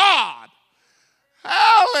of God.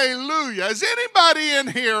 Hallelujah. Does anybody in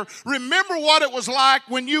here remember what it was like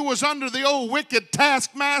when you was under the old wicked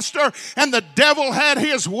taskmaster and the devil had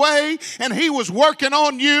his way and he was working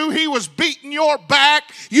on you? He was beating your back.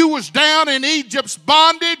 You was down in Egypt's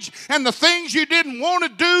bondage, and the things you didn't want to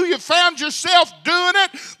do, you found yourself doing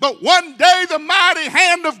it. But one day the mighty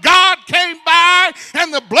hand of God came by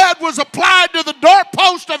and the blood was applied to the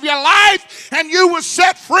doorpost of your life and you was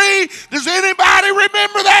set free. Does anybody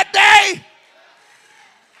remember that day?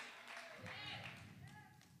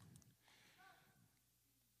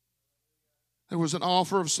 There was an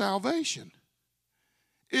offer of salvation.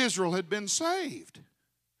 Israel had been saved.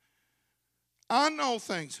 I know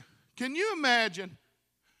things. Can you imagine?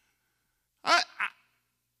 I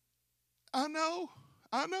know.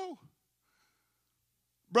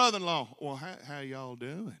 Brother-in-law, well, how y'all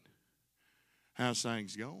doing? How's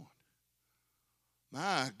things going?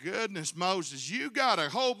 My goodness, Moses, you got a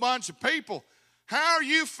whole bunch of people. How are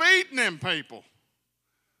you feeding them people?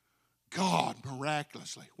 God,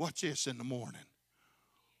 miraculously. Watch this in the morning.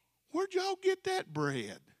 Where'd y'all get that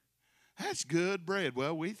bread? That's good bread.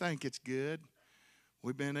 Well, we think it's good.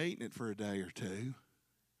 We've been eating it for a day or two.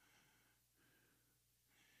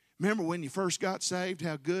 Remember when you first got saved,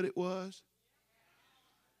 how good it was?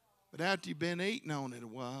 But after you've been eating on it a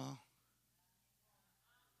while.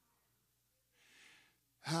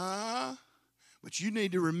 But you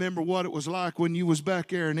need to remember what it was like when you was back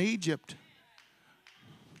there in Egypt.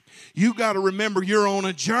 You got to remember you're on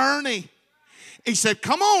a journey. He said,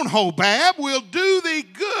 come on, Hobab, we'll do thee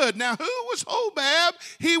good. Now, who was Hobab?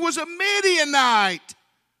 He was a Midianite.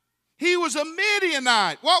 He was a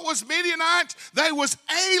Midianite. What was Midianites? They was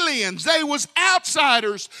aliens. They was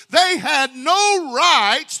outsiders. They had no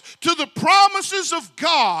rights to the promises of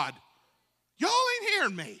God. Y'all ain't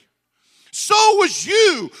hearing me. So was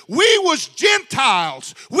you. We was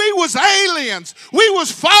Gentiles. We was aliens. We was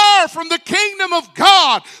far from the kingdom of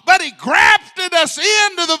God. But he grafted us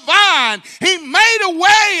into the vine. He made a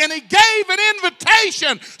way and he gave an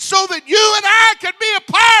invitation so that you and I could be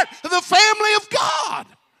a part of the family of God.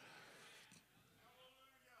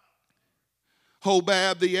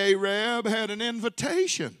 Hobab the Arab had an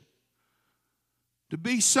invitation to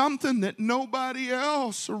be something that nobody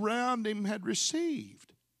else around him had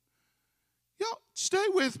received. Y'all, stay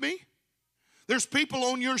with me. There's people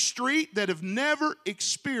on your street that have never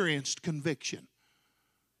experienced conviction.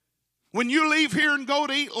 When you leave here and go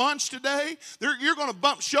to eat lunch today, you're going to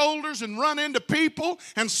bump shoulders and run into people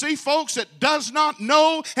and see folks that does not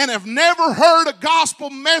know and have never heard a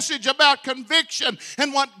gospel message about conviction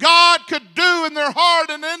and what God could do in their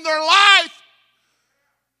heart and in their life.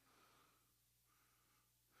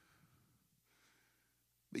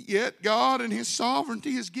 But yet God in his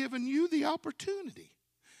sovereignty has given you the opportunity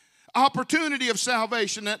of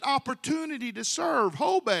salvation, that opportunity to serve.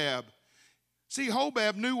 Hobab. See,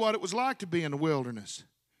 Hobab knew what it was like to be in the wilderness.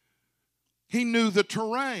 He knew the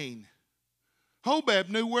terrain. Hobab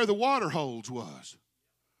knew where the water holes was.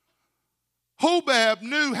 Hobab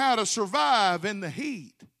knew how to survive in the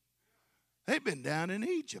heat. They've been down in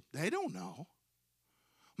Egypt. They don't know.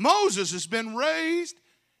 Moses has been raised,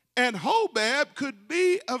 and Hobab could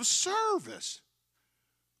be of service.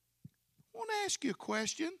 I want to ask you a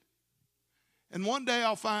question, and one day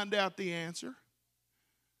I'll find out the answer.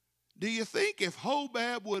 Do you think if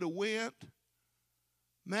Hobab would have went,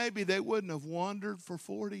 maybe they wouldn't have wandered for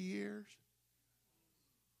 40 years?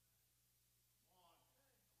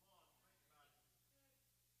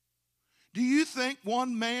 Do you think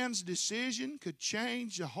one man's decision could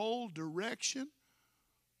change the whole direction?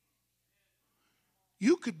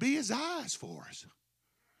 You could be his eyes for us.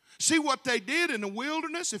 See what they did in the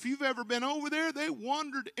wilderness? If you've ever been over there, they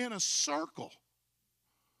wandered in a circle.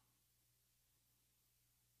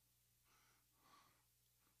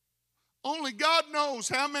 Only God knows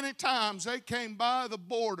how many times they came by the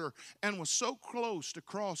border and was so close to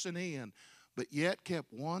crossing in, but yet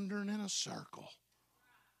kept wandering in a circle.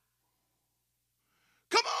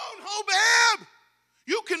 Come on, Hobab.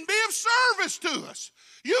 You can be of service to us.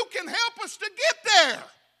 You can help us to get there.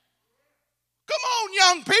 Come on,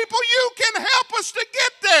 young people, you can help us to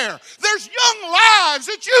get there. There's young lives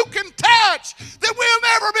that you can touch that we'll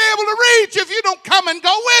never be able to reach if you don't come and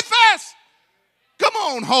go with us. Come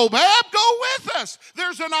on, Hobab, go with us.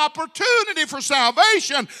 There's an opportunity for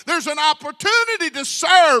salvation. There's an opportunity to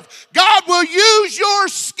serve. God will use your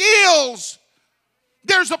skills.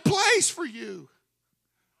 There's a place for you.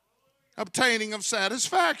 Obtaining of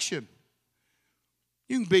satisfaction.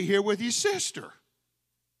 You can be here with your sister.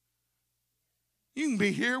 You can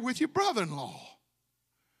be here with your brother-in-law.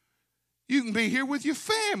 You can be here with your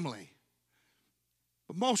family.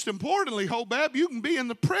 But most importantly, Hobab, you can be in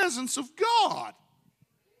the presence of God.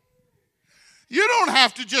 You don't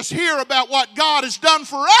have to just hear about what God has done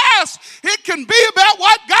for us. It can be about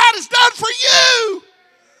what God has done for you.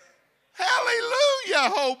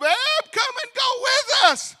 Hallelujah, Hobab. Come and go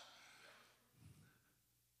with us.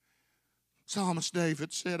 Psalmist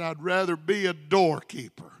David said, I'd rather be a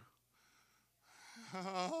doorkeeper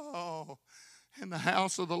in the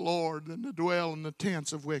house of the Lord than to dwell in the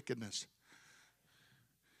tents of wickedness.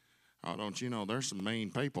 Oh, don't you know, there's some mean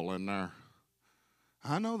people in there.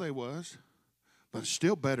 I know they was, but it's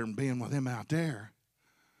still better than being with him out there.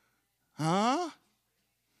 Huh?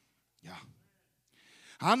 Yeah.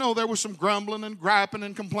 I know there was some grumbling and griping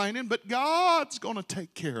and complaining, but God's going to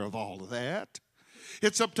take care of all of that.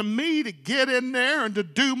 It's up to me to get in there and to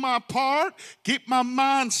do my part, keep my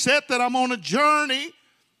mind set that I'm on a journey.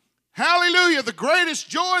 Hallelujah. The greatest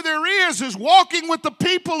joy there is walking with the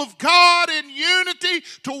people of God in unity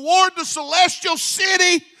toward the celestial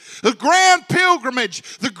city, the grand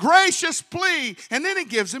pilgrimage, the gracious plea. And then he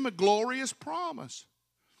gives him a glorious promise.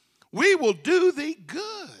 We will do thee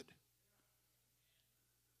good.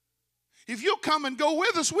 If you'll come and go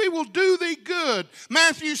with us, we will do thee good.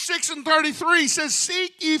 Matthew 6:33 says,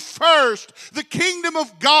 seek ye first the kingdom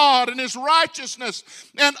of God and his righteousness,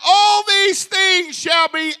 and all these things shall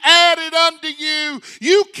be added unto you.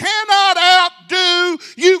 You cannot outdo,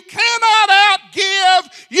 you cannot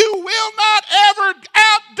outgive, you will not ever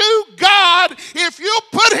outdo God if you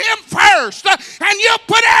put him first and you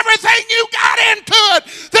put everything you got into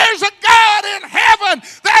it. There's a God in heaven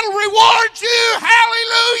that'll reward you.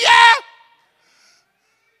 Hallelujah.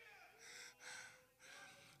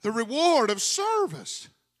 The reward of service,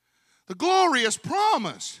 the glorious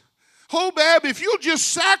promise. Hobab, if you'll just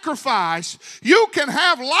sacrifice, you can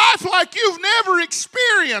have life like you've never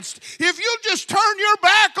experienced. If you'll just turn your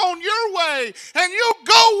back on your way and you'll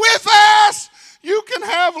go with us, you can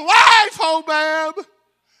have life, Hobab.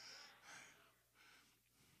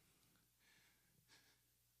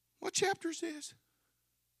 What chapter is this?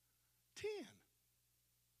 10.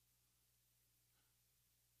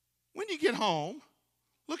 When you get home,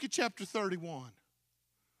 look at chapter 31.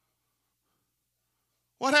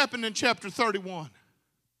 What happened in chapter 31?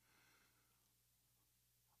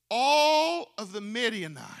 All of the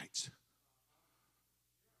Midianites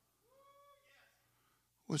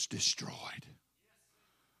was destroyed.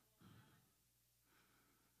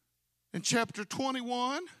 In chapter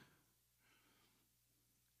 21,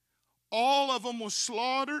 all of them was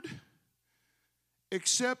slaughtered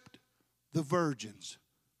except the virgins.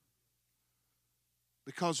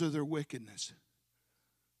 Because of their wickedness.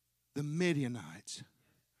 The Midianites.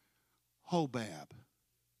 Hobab.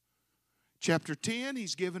 Chapter 10,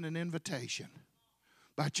 he's given an invitation.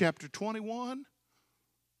 By chapter 21,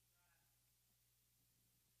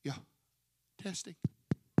 testing.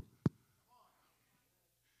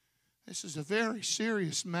 This is a very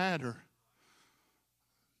serious matter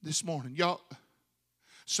this morning. Y'all,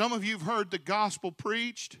 some of you have heard the gospel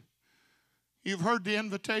preached. You've heard the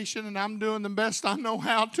invitation, and I'm doing the best I know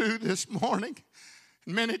how to this morning.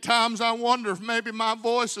 And many times I wonder if maybe my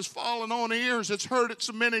voice has fallen on ears. It's heard it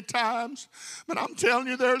so many times. But I'm telling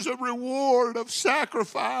you, there's a reward of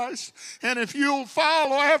sacrifice. And if you'll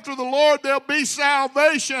follow after the Lord, there'll be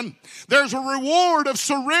salvation. There's a reward of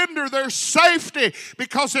surrender. There's safety.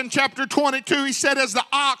 Because in chapter 22, he said, as the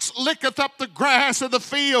ox licketh up the grass of the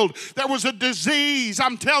field, there was a disease,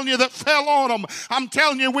 I'm telling you, that fell on them. I'm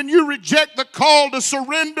telling you, when you reject the call to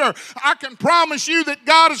surrender, I can promise you that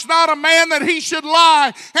God is not a man that he should lie.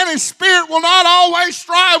 And his spirit will not always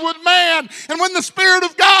strive with man. And when the Spirit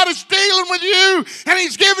of God is dealing with you and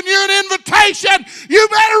he's giving you an invitation, you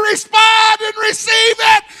better respond and receive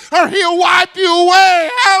it, or he'll wipe you away.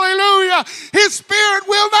 Hallelujah. His Spirit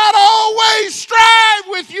will not always strive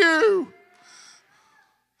with you.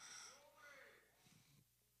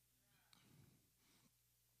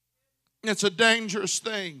 It's a dangerous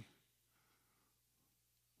thing.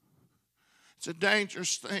 It's a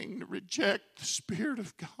dangerous thing to reject the Spirit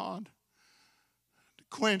of God, to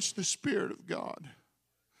quench the Spirit of God.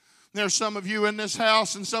 There are some of you in this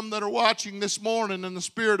house and some that are watching this morning, and the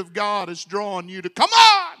Spirit of God is drawing you to, come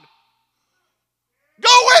on,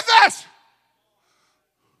 go with us.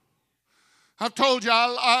 I've told you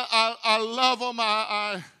I love them.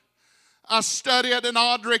 I study it, and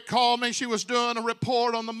Audrey called me. She was doing a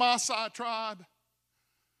report on the Maasai tribe.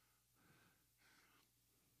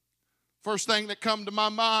 First thing that come to my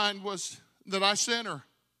mind was that I sent her.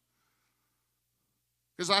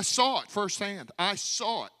 Because I saw it firsthand. I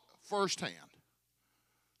saw it firsthand.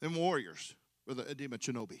 Them warriors with the Edema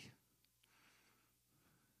Chinobi.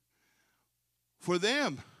 For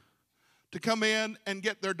them to come in and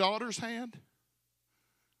get their daughter's hand.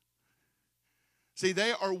 See,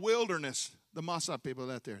 they are wilderness. The Maasai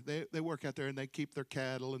people out there. They work out there and they keep their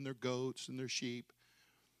cattle and their goats and their sheep.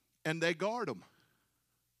 And they guard them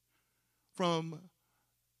from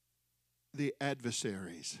the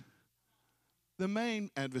adversaries. The main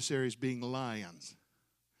adversaries being lions.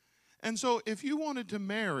 And so if you wanted to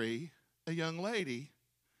marry a young lady,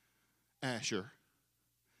 Asher,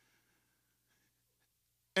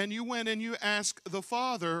 and you went and you asked the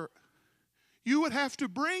father, you would have to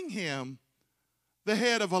bring him the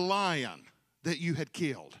head of a lion that you had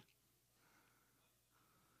killed,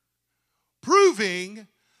 proving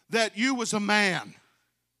that you was a man.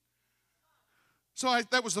 So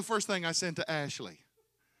that was the first thing I sent to Ashley.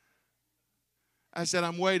 I said,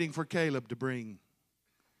 I'm waiting for Caleb to bring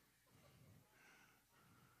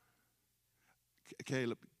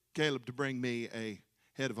me a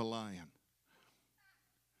head of a lion.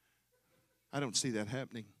 I don't see that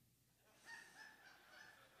happening.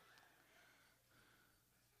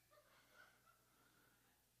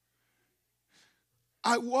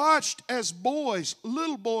 I watched as boys,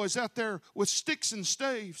 little boys out there with sticks and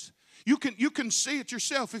staves. You can see it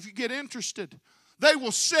yourself if you get interested. They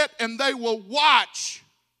will sit and they will watch.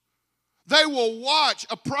 They will watch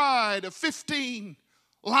a pride of 15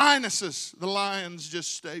 lionesses. The lions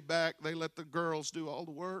just stay back. They let the girls do all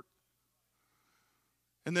the work.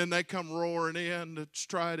 And then they come roaring in to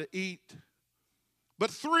try to eat. But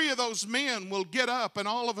 3 of those men will get up, and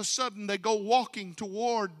all of a sudden they go walking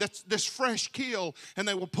toward this fresh kill, and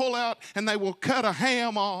they will pull out and they will cut a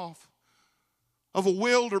ham off of a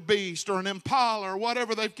wildebeest or an impala or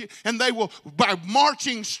whatever and they will, by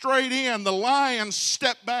marching straight in, the lions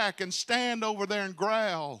step back and stand over there and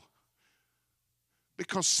growl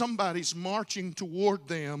because somebody's marching toward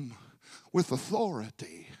them with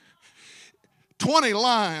authority. 20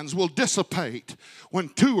 lions will dissipate when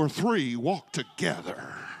 2 or 3 walk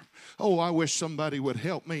together. Oh, I wish somebody would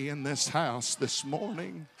help me in this house this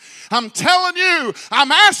morning. I'm telling you,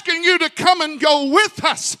 I'm asking you to come and go with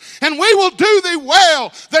us, and we will do thee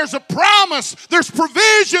well. There's a promise, there's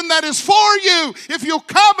provision that is for you if you'll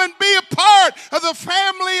come and be a part of the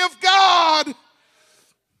family of God.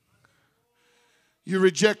 You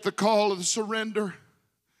reject the call of the surrender.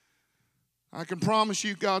 I can promise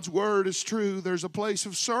you God's word is true. There's a place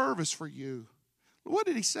of service for you. What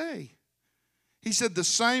did he say? He said the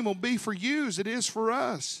same will be for you as it is for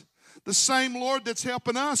us. The same Lord that's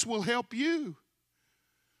helping us will help you.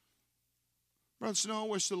 Brother Snow, I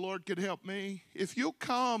wish the Lord could help me. If you'll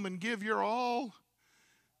come and give your all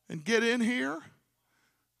and get in here,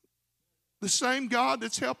 the same God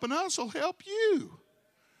that's helping us will help you.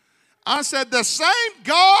 I said the same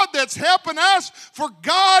God that's helping us, for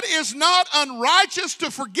God is not unrighteous to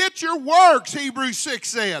forget your works, Hebrews 6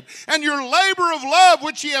 said, and your labor of love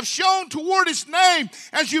which ye have shown toward his name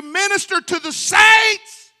as you minister to the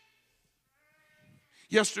saints.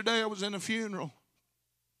 Yesterday I was in a funeral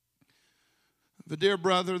of a dear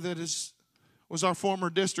brother that was our former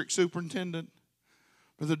district superintendent,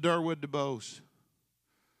 Brother Durwood DeBose.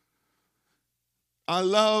 I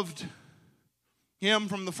loved him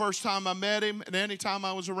from the first time I met him, and any time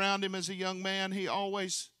I was around him as a young man, he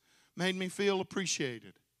always made me feel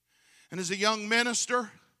appreciated. And as a young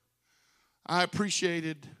minister, I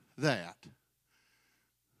appreciated that.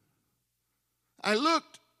 I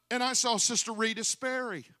looked and I saw Sister Rita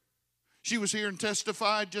Sperry. She was here and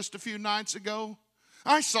testified just a few nights ago.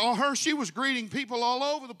 I saw her. She was greeting people all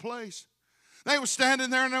over the place. They were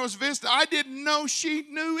standing there and there was visiting. I didn't know she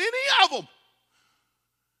knew any of them.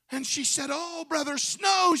 And she said, oh, Brother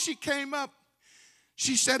Snow, she came up.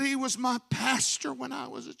 She said he was my pastor when I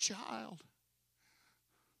was a child.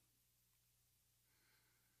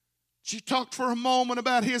 She talked for a moment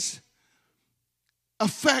about his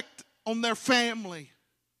effect on their family.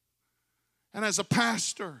 And as a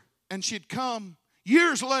pastor, and she'd come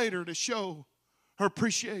years later to show her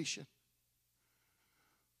appreciation.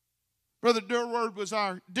 Brother Durward was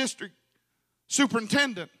our district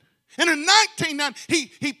superintendent. And in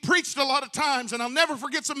 1990, he preached a lot of times, and I'll never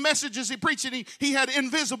forget some messages he preached, and he had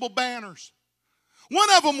invisible banners. One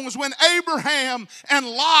of them was when Abraham and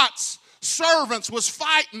Lot's servants was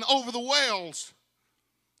fighting over the wells.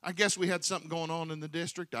 I guess we had something going on in the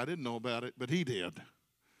district. I didn't know about it, but he did.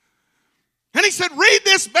 And he said, read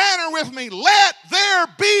this banner with me. Let there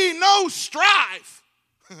be no strife.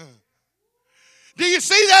 Do you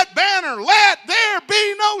see that banner? Let there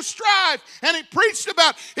be no strife. And he preached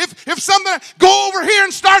about if something, go over here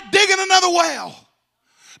and start digging another well.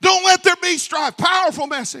 Don't let there be strife. Powerful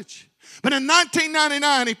message. But in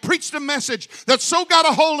 1999, he preached a message that so got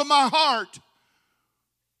a hold of my heart.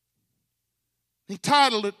 He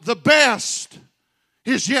titled it, The Best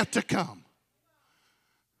Is Yet to Come.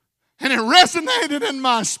 And it resonated in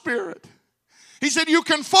my spirit. He said, you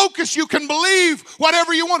can focus, you can believe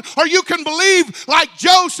whatever you want, or you can believe like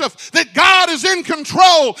Joseph that God is in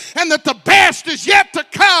control and that the best is yet to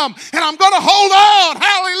come, and I'm going to hold on.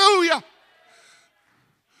 Hallelujah.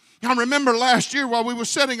 I remember last year while we were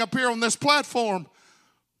sitting up here on this platform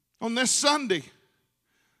on this Sunday,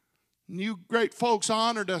 and you great folks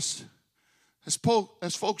honored us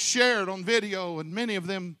as folks shared on video, and many of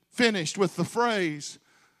them finished with the phrase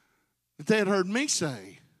that they had heard me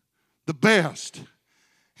say, the best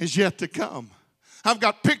is yet to come. I've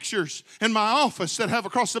got pictures in my office that have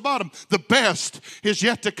across the bottom, the best is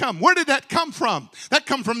yet to come. Where did that come from? That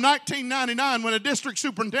come from 1999 when a district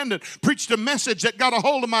superintendent preached a message that got a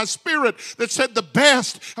hold of my spirit that said the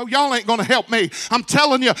best. Oh, y'all ain't going to help me. I'm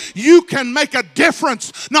telling you, you can make a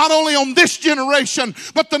difference not only on this generation,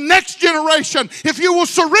 but the next generation. If you will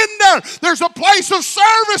surrender, there's a place of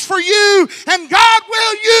service for you, and God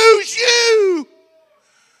will use you.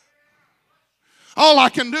 All I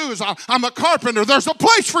can do is I'm a carpenter. There's a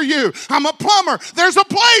place for you. I'm a plumber. There's a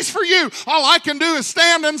place for you. All I can do is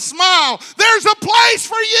stand and smile. There's a place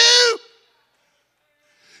for you.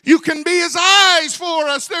 You can be his eyes for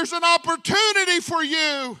us. There's an opportunity for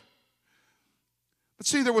you. But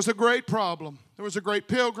see, there was a great problem. There was a great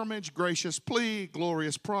pilgrimage, gracious plea,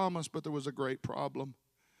 glorious promise, but there was a great problem.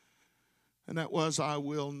 And that was, I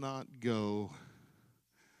will not go,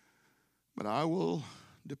 but I will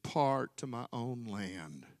depart to my own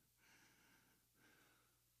land.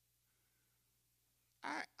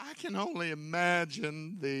 I can only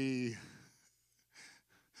imagine the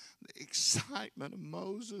excitement of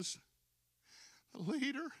Moses, the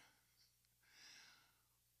leader.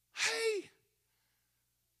 Hey,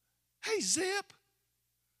 Zip.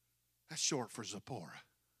 That's short for Zipporah.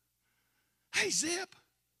 Hey, Zip.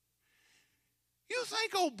 You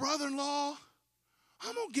think old brother-in-law,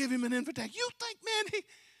 I'm going to give him an invitation. You think,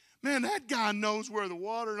 man, that guy knows where the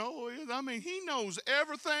water and oil is. I mean, he knows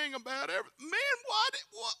everything about everything. Man,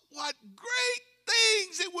 what great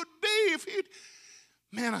things it would be if he'd,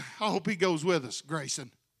 man, I hope he goes with us, Grayson.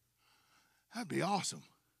 That'd be awesome.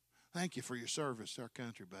 Thank you for your service to our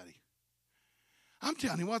country, buddy. I'm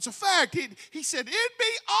telling you what's a fact. He said, it'd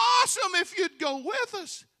be awesome if you'd go with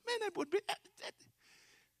us. Man, it would be.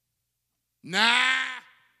 Nah.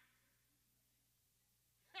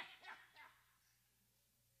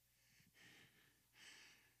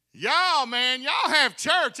 Y'all, man, y'all have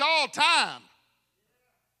church all the time.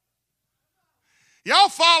 Y'all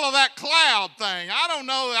follow that cloud thing. I don't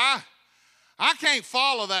know. I can't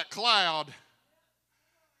follow that cloud.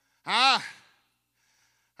 I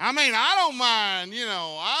mean, I don't mind,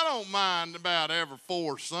 I don't mind about every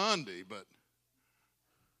fourth Sunday, but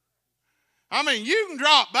I mean, you can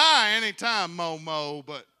drop by anytime, Momo,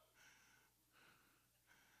 but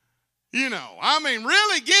I mean,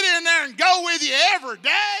 really get in there and go with you every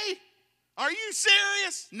day? Are you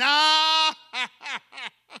serious? Nah.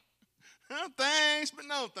 No thanks, but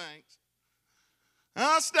no thanks.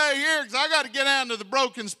 I'll stay here because I got to get down to the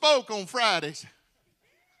Broken Spoke on Fridays.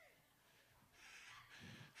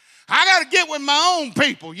 I got to get with my own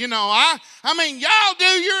people, I mean, y'all do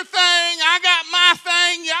your thing. I got my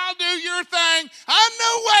thing. Y'all do your thing. I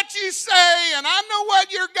know what you say, and I know what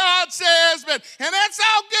your God says, and that's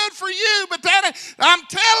all good for you. But I'm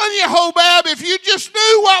telling you, Hobab, if you just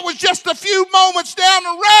knew what was just a few moments down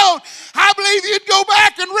the road, I believe you'd go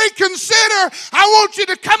back and reconsider. I want you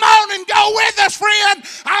to come on and go with us, friend.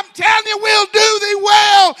 I'm telling you, we'll do thee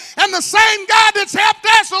well, and the same God that's helped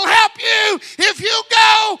us will help you if you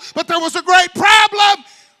go. But there was a great problem.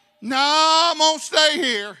 No, I'm going to stay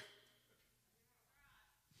here.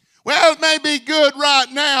 Well, it may be good right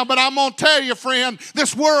now, but I'm going to tell you, friend,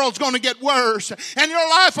 this world's going to get worse. And your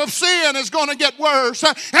life of sin is going to get worse.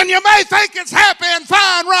 And you may think it's happy and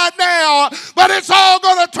fine right now, but it's all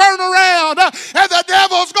going to turn around. And the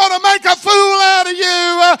devil's going to make a fool out of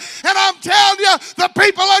you. And I'm telling you, the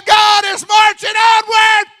people of God is marching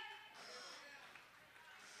onward.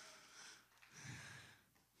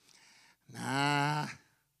 Nah.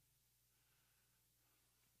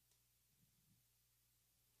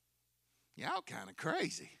 Y'all kind of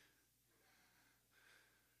crazy.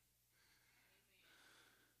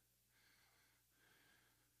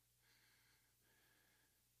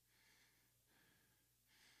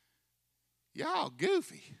 Y'all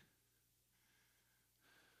goofy.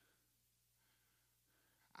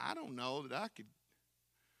 I don't know that I could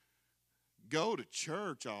go to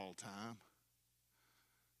church all the time.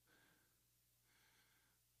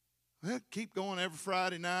 Well, keep going every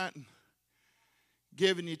Friday night and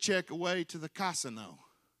giving your check away to the casino.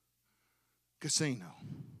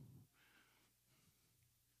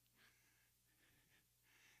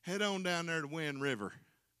 Head on down there to Wind River.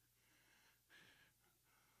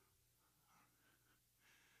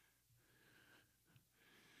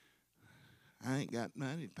 I ain't got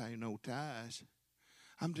money to pay no tithes.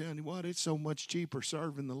 I'm telling you what, it's so much cheaper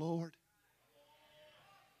serving the Lord.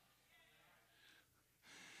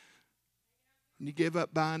 When you give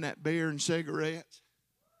up buying that beer and cigarettes,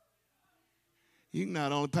 you can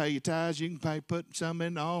not only pay your tithes, you can pay putting some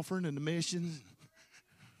in the offering and the missions.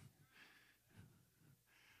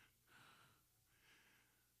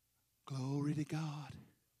 Glory to God.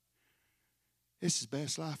 This is the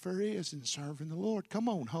best life there is in serving the Lord. Come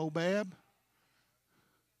on, Hobab.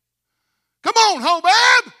 Come on,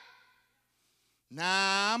 Hobab.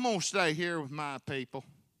 Nah, I'm going to stay here with my people.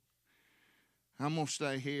 I'm going to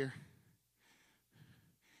stay here.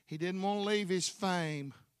 He didn't want to leave his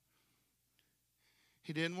fame.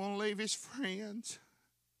 He didn't want to leave his friends.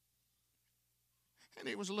 And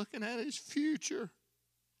he was looking at his future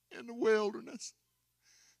in the wilderness.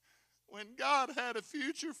 When God had a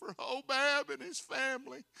future for Hobab and his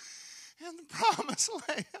family in the promised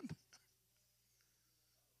land.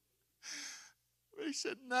 But he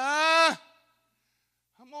said, nah,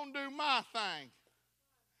 I'm going to do my thing.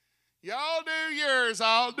 Y'all do yours,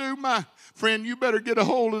 I'll do mine. Friend, you better get a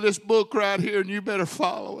hold of this book right here and you better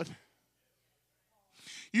follow it.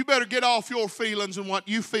 You better get off your feelings and what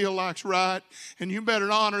you feel like's right. And you better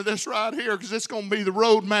honor this right here because it's going to be the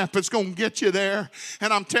roadmap that's going to get you there.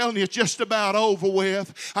 And I'm telling you, it's just about over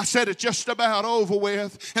with. I said it's just about over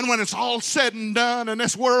with. And when it's all said and done and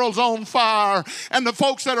this world's on fire and the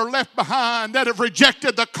folks that are left behind that have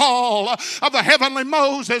rejected the call of the heavenly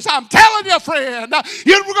Moses, I'm telling you, friend,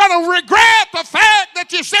 you're going to regret the fact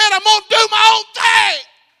that you said, I'm going to do my own thing.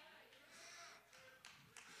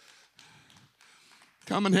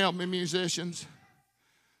 Come and help me, musicians.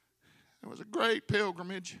 It was a great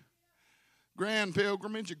pilgrimage, grand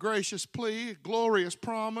pilgrimage, a gracious plea, a glorious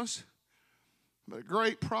promise, but a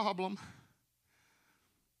great problem.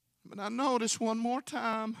 But I noticed one more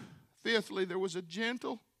time, fifthly, there was a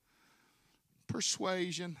gentle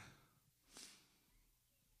persuasion.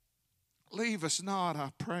 Leave us not,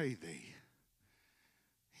 I pray thee.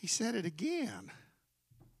 He said it again.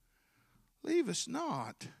 Leave us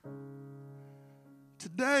not.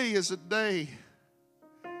 Today is a day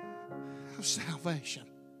of salvation.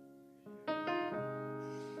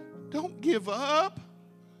 Don't give up.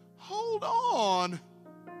 Hold on.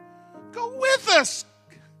 Go with us.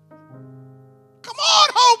 Come on,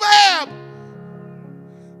 Hobab.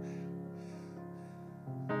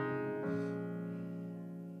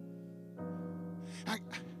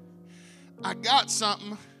 I got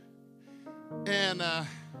something, and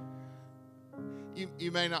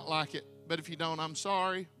you may not like it. But if you don't, I'm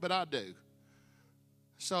sorry, but I do.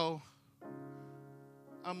 So,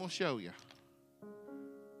 I'm going to show you.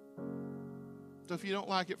 So if you don't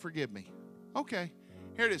like it, forgive me. Okay,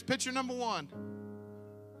 here it is. Picture number 1.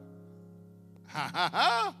 Ha, ha,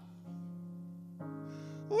 ha.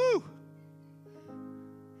 Woo.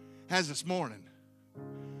 As this morning.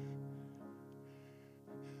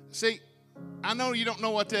 See, I know you don't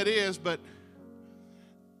know what that is, but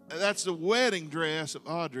that's the wedding dress of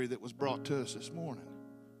Audrey that was brought to us this morning.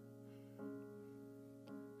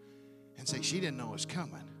 And say, she didn't know it was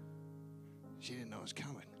coming. She didn't know it was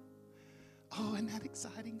coming. Oh, isn't that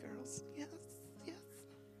exciting, girls? Yes, yes.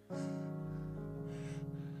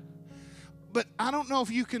 But I don't know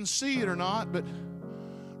if you can see it or not, but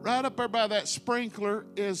right up there by that sprinkler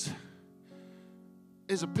is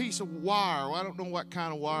a piece of wire. Well, I don't know what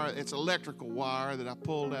kind of wire. It's electrical wire that I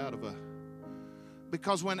pulled out of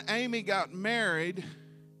because when Amy got married,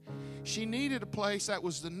 she needed a place, that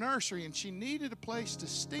was the nursery, and she needed a place to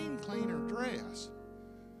steam clean her dress.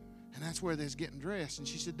 And that's where they was getting dressed. And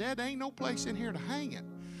she said, Dad, there ain't no place in here to hang it.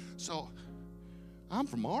 So I'm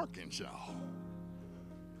from Arkansas.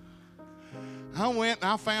 I went and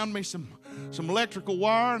I found me some electrical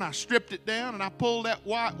wire, and I stripped it down, and I pulled that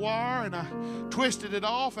white wire and I twisted it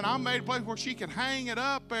off, and I made a place where she could hang it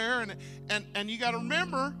up there. And you got to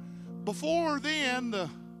remember, before then the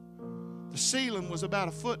ceiling was about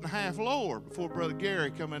 1.5 feet lower before Brother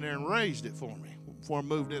Gary come in there and raised it for me before I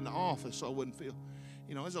moved in the office, so I wouldn't feel,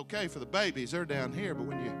 you know, it's okay for the babies, they're down here, but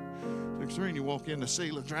when you're 6'3" and you walk in, the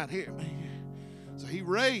ceiling's right here, man. So he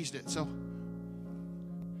raised it. So,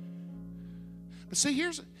 but see,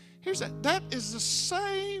 here's that is the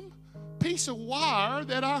same piece of wire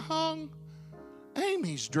that I hung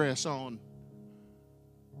Amy's dress on.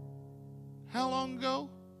 How long ago?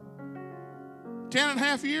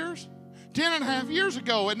 10.5 years? 10.5 years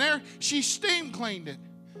ago, and there she steam cleaned it.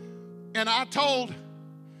 And I'd tell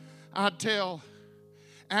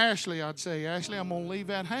Ashley, I'd say, Ashley, I'm going to leave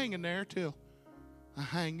that hanging there till I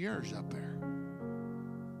hang yours up there.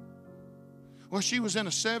 Well, she was in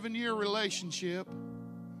a 7-year relationship.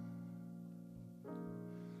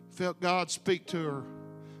 Felt God speak to her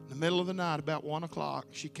in the middle of the night about 1 o'clock.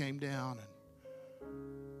 She came down and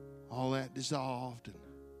all that dissolved. And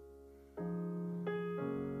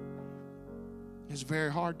it was a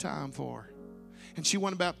very hard time for her. And she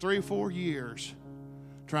went about 3 or 4 years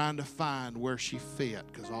trying to find where she fit,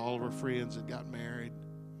 because all of her friends had got married.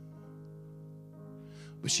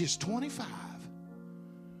 But she's 25.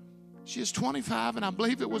 She is 25, and I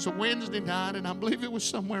believe it was a Wednesday night, and I believe it was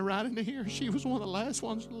somewhere right in here. She was one of the last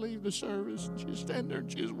ones to leave the service. And she was standing there,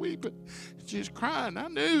 and she was weeping. And she was crying. I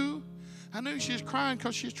knew she was crying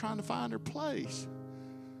because she was trying to find her place.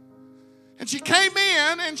 And she came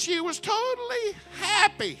in, and she was totally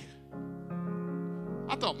happy.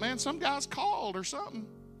 I thought, man, some guy's called or something.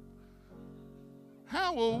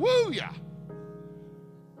 Hallelujah.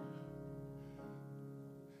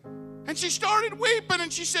 And she started weeping,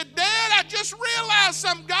 and she said, Dad, I just realized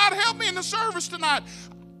something. God help me in the service tonight.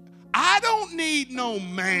 I don't need no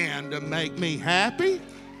man to make me happy.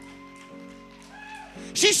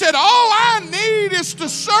 She said, all I need is to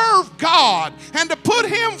serve God and to put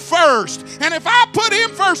Him first. And if I put Him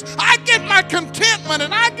first, I get my contentment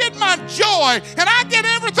and I get my joy and I get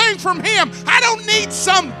everything from Him. I don't need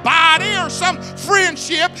somebody or some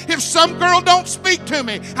friendship. If some girl don't speak to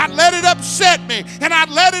me, I'd let it upset me and I'd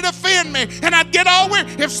let it offend me and I'd get all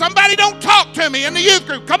weird. If somebody don't talk to me in the youth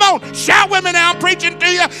group, come on, shout with me now, I'm preaching to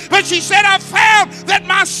you. But she said, I found that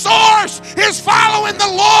my source is following the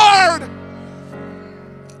Lord.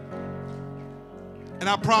 And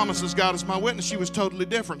I promise, as God is my witness, she was totally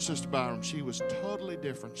different, Sister Byram. She was totally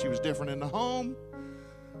different. She was different in the home.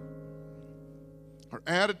 Her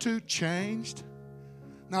attitude changed.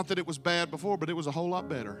 Not that it was bad before, but it was a whole lot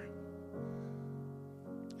better.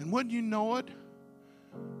 And wouldn't you know it?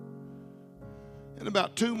 In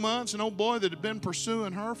about 2 months, an old boy that had been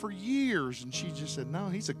pursuing her for years, and she just said, no,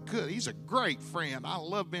 he's a great friend. I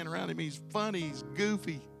love being around him. He's funny, he's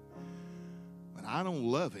goofy. But I don't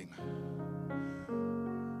love him.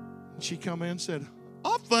 She come in and said,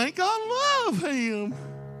 I think I love him.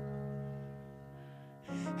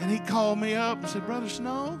 And he called me up and said, Brother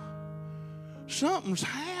Snow, something's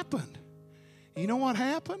happened. You know what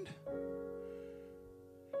happened?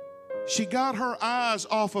 She got her eyes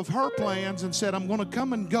off of her plans and said, I'm going to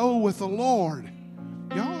come and go with the Lord.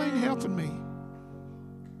 Y'all ain't helping me.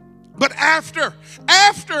 But after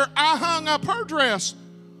I hung up her dress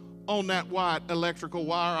on that white electrical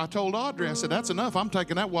wire, I told Audrey, I said, that's enough. I'm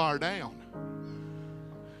taking that wire down.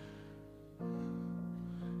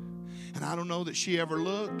 And I don't know that she ever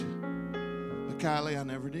looked, but Kylie, I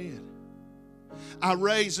never did. I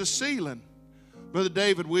raised the ceiling. Brother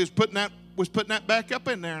David was putting that back up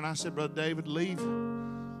in there, and I said, Brother David, leave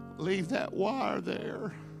that wire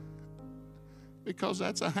there, because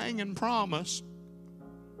that's a hanging promise.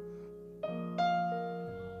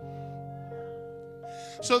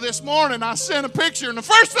 So this morning I sent a picture, and the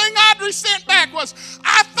first thing Audrey sent back was,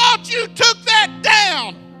 I thought you took that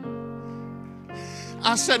down.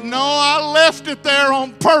 I said, no, I left it there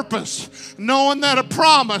on purpose, knowing that a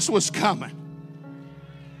promise was coming.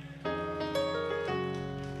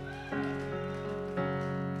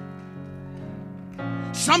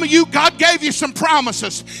 Some of you, God gave you some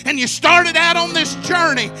promises, and you started out on this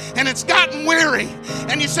journey, and it's gotten weary.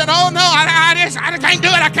 And you said, oh, no, I can't do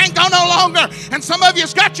it. I can't go no longer. And some of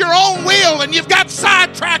you's got your own will, and you've got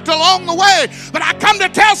sidetracked along the way. But I come to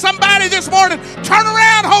tell somebody this morning, turn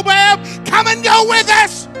around, Hobab. Come and go with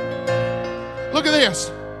us. Look at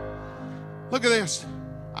this. Look at this.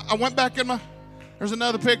 I went back in my, there's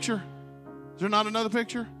another picture. Is there not another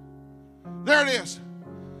picture? There it is.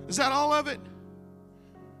 Is that all of it?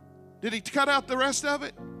 Did he cut out the rest of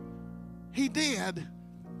it? He did.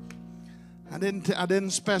 I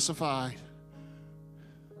didn't specify.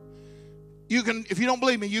 You can, if you don't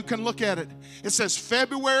believe me, you can look at it. It says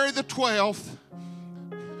February the 12th,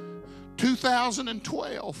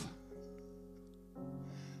 2012.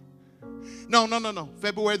 No.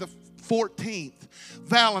 February the 14th,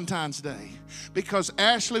 Valentine's Day. Because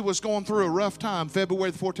Ashley was going through a rough time.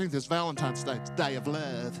 February the 14th is Valentine's Day. It's the day of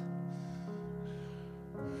love.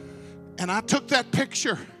 And I took that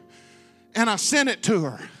picture and I sent it to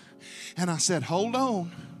her. And I said, hold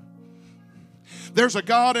on. There's a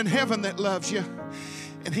God in heaven that loves you.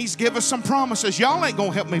 And He's given us some promises. Y'all ain't going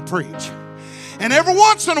to help me preach. And every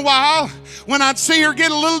once in a while, when I'd see her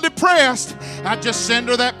get a little depressed, I'd just send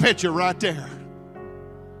her that picture right there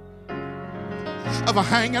of a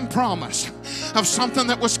hanging promise of something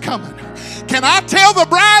that was coming. Can I tell the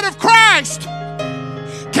bride of Christ?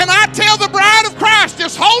 Can I tell the bride of Christ?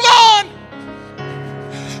 Just hold on.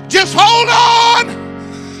 Just hold on.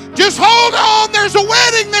 Just hold on. There's a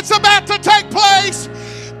wedding that's about to take place.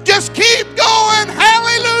 Just keep going.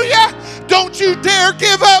 Hallelujah. Don't you dare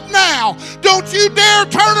give up now. Don't you dare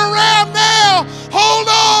turn around now. Hold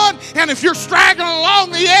on. And if you're straggling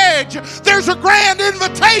along the edge, there's a grand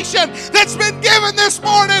invitation that's been given this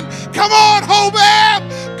morning. Come on, Hobab.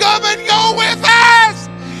 Come and go with us.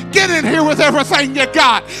 Get in here with everything you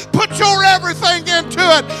got. Put your everything into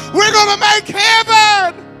it. We're going to make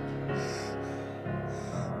heaven.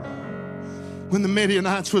 When the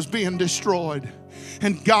Midianites was being destroyed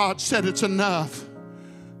and God said it's enough,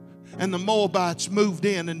 and the Moabites moved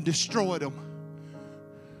in and destroyed them,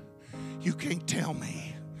 you can't tell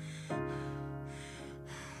me.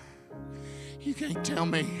 You can't tell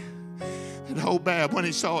me that Hobab, when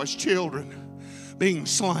he saw his children being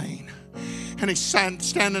slain, and he's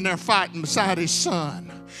standing there fighting beside his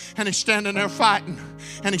son, and he's standing there fighting,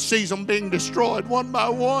 and he sees them being destroyed one by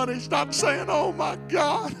one, he's not saying, oh my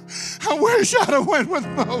God, I wish I'd have went with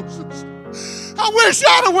Moses. I wish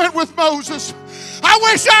I'd have went with Moses. I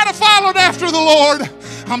wish I'd have followed after the Lord.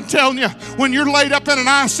 I'm telling you, when you're laid up in an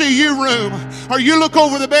ICU room or you look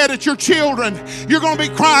over the bed at your children, you're going to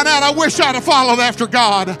be crying out, I wish I'd have followed after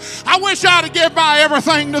God. I wish I'd have given my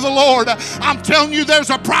everything to the Lord. I'm telling you,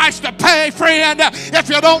 there's a price to pay, friend, if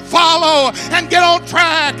you don't follow and get on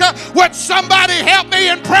track. Would somebody help me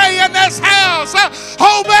and pray in this house?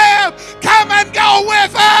 Hobab, come and go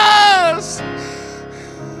with us.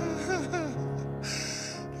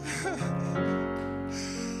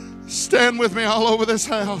 Stand with me all over this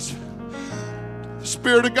house. The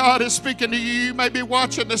Spirit of God is speaking to you. You may be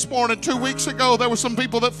watching this morning. 2 weeks ago, there were some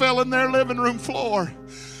people that fell in their living room floor.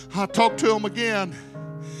 I talked to them again.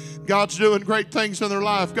 God's doing great things in their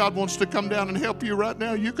life. God wants to come down and help you right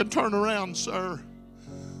now. You can turn around, sir.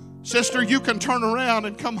 Sister, you can turn around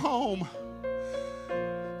and come home.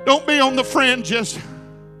 Don't be on the fringes.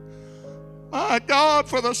 My God,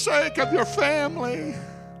 for the sake of your family.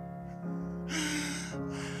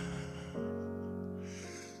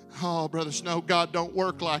 Oh, Brother Snow, God don't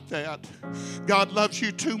work like that. God loves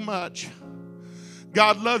you too much.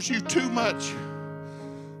 God loves you too much.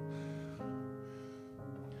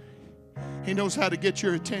 He knows how to get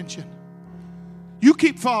your attention. You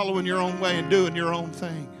keep following your own way and doing your own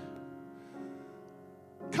thing.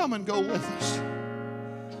 Come and go with us.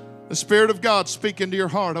 The Spirit of God speaking to your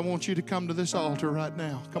heart. I want you to come to this altar right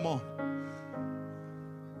now. Come on.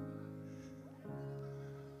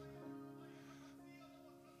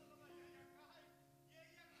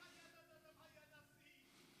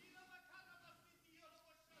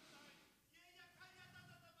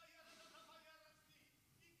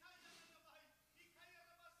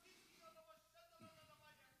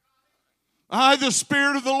 I, the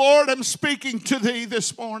Spirit of the Lord, am speaking to thee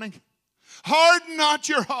this morning. Harden not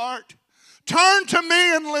your heart. Turn to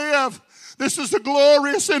me and live. This is a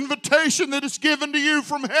glorious invitation that is given to you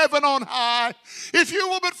from heaven on high. If you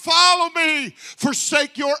will but follow me,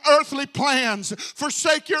 forsake your earthly plans,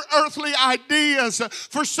 forsake your earthly ideas,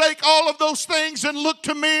 forsake all of those things and look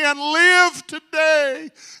to me and live today,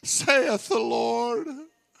 saith the Lord.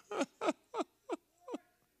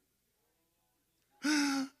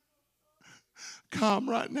 Come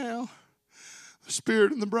right now. The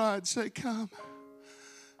Spirit and the bride say, come.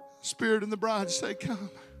 The Spirit and the bride say, come.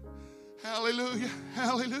 Hallelujah.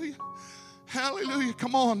 Hallelujah. Hallelujah.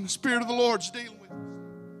 Come on. The Spirit of the Lord's dealing with us.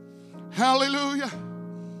 Hallelujah.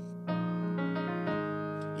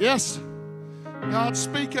 Yes. God's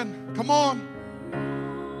speaking. Come on.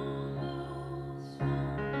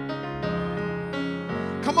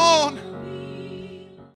 Come on.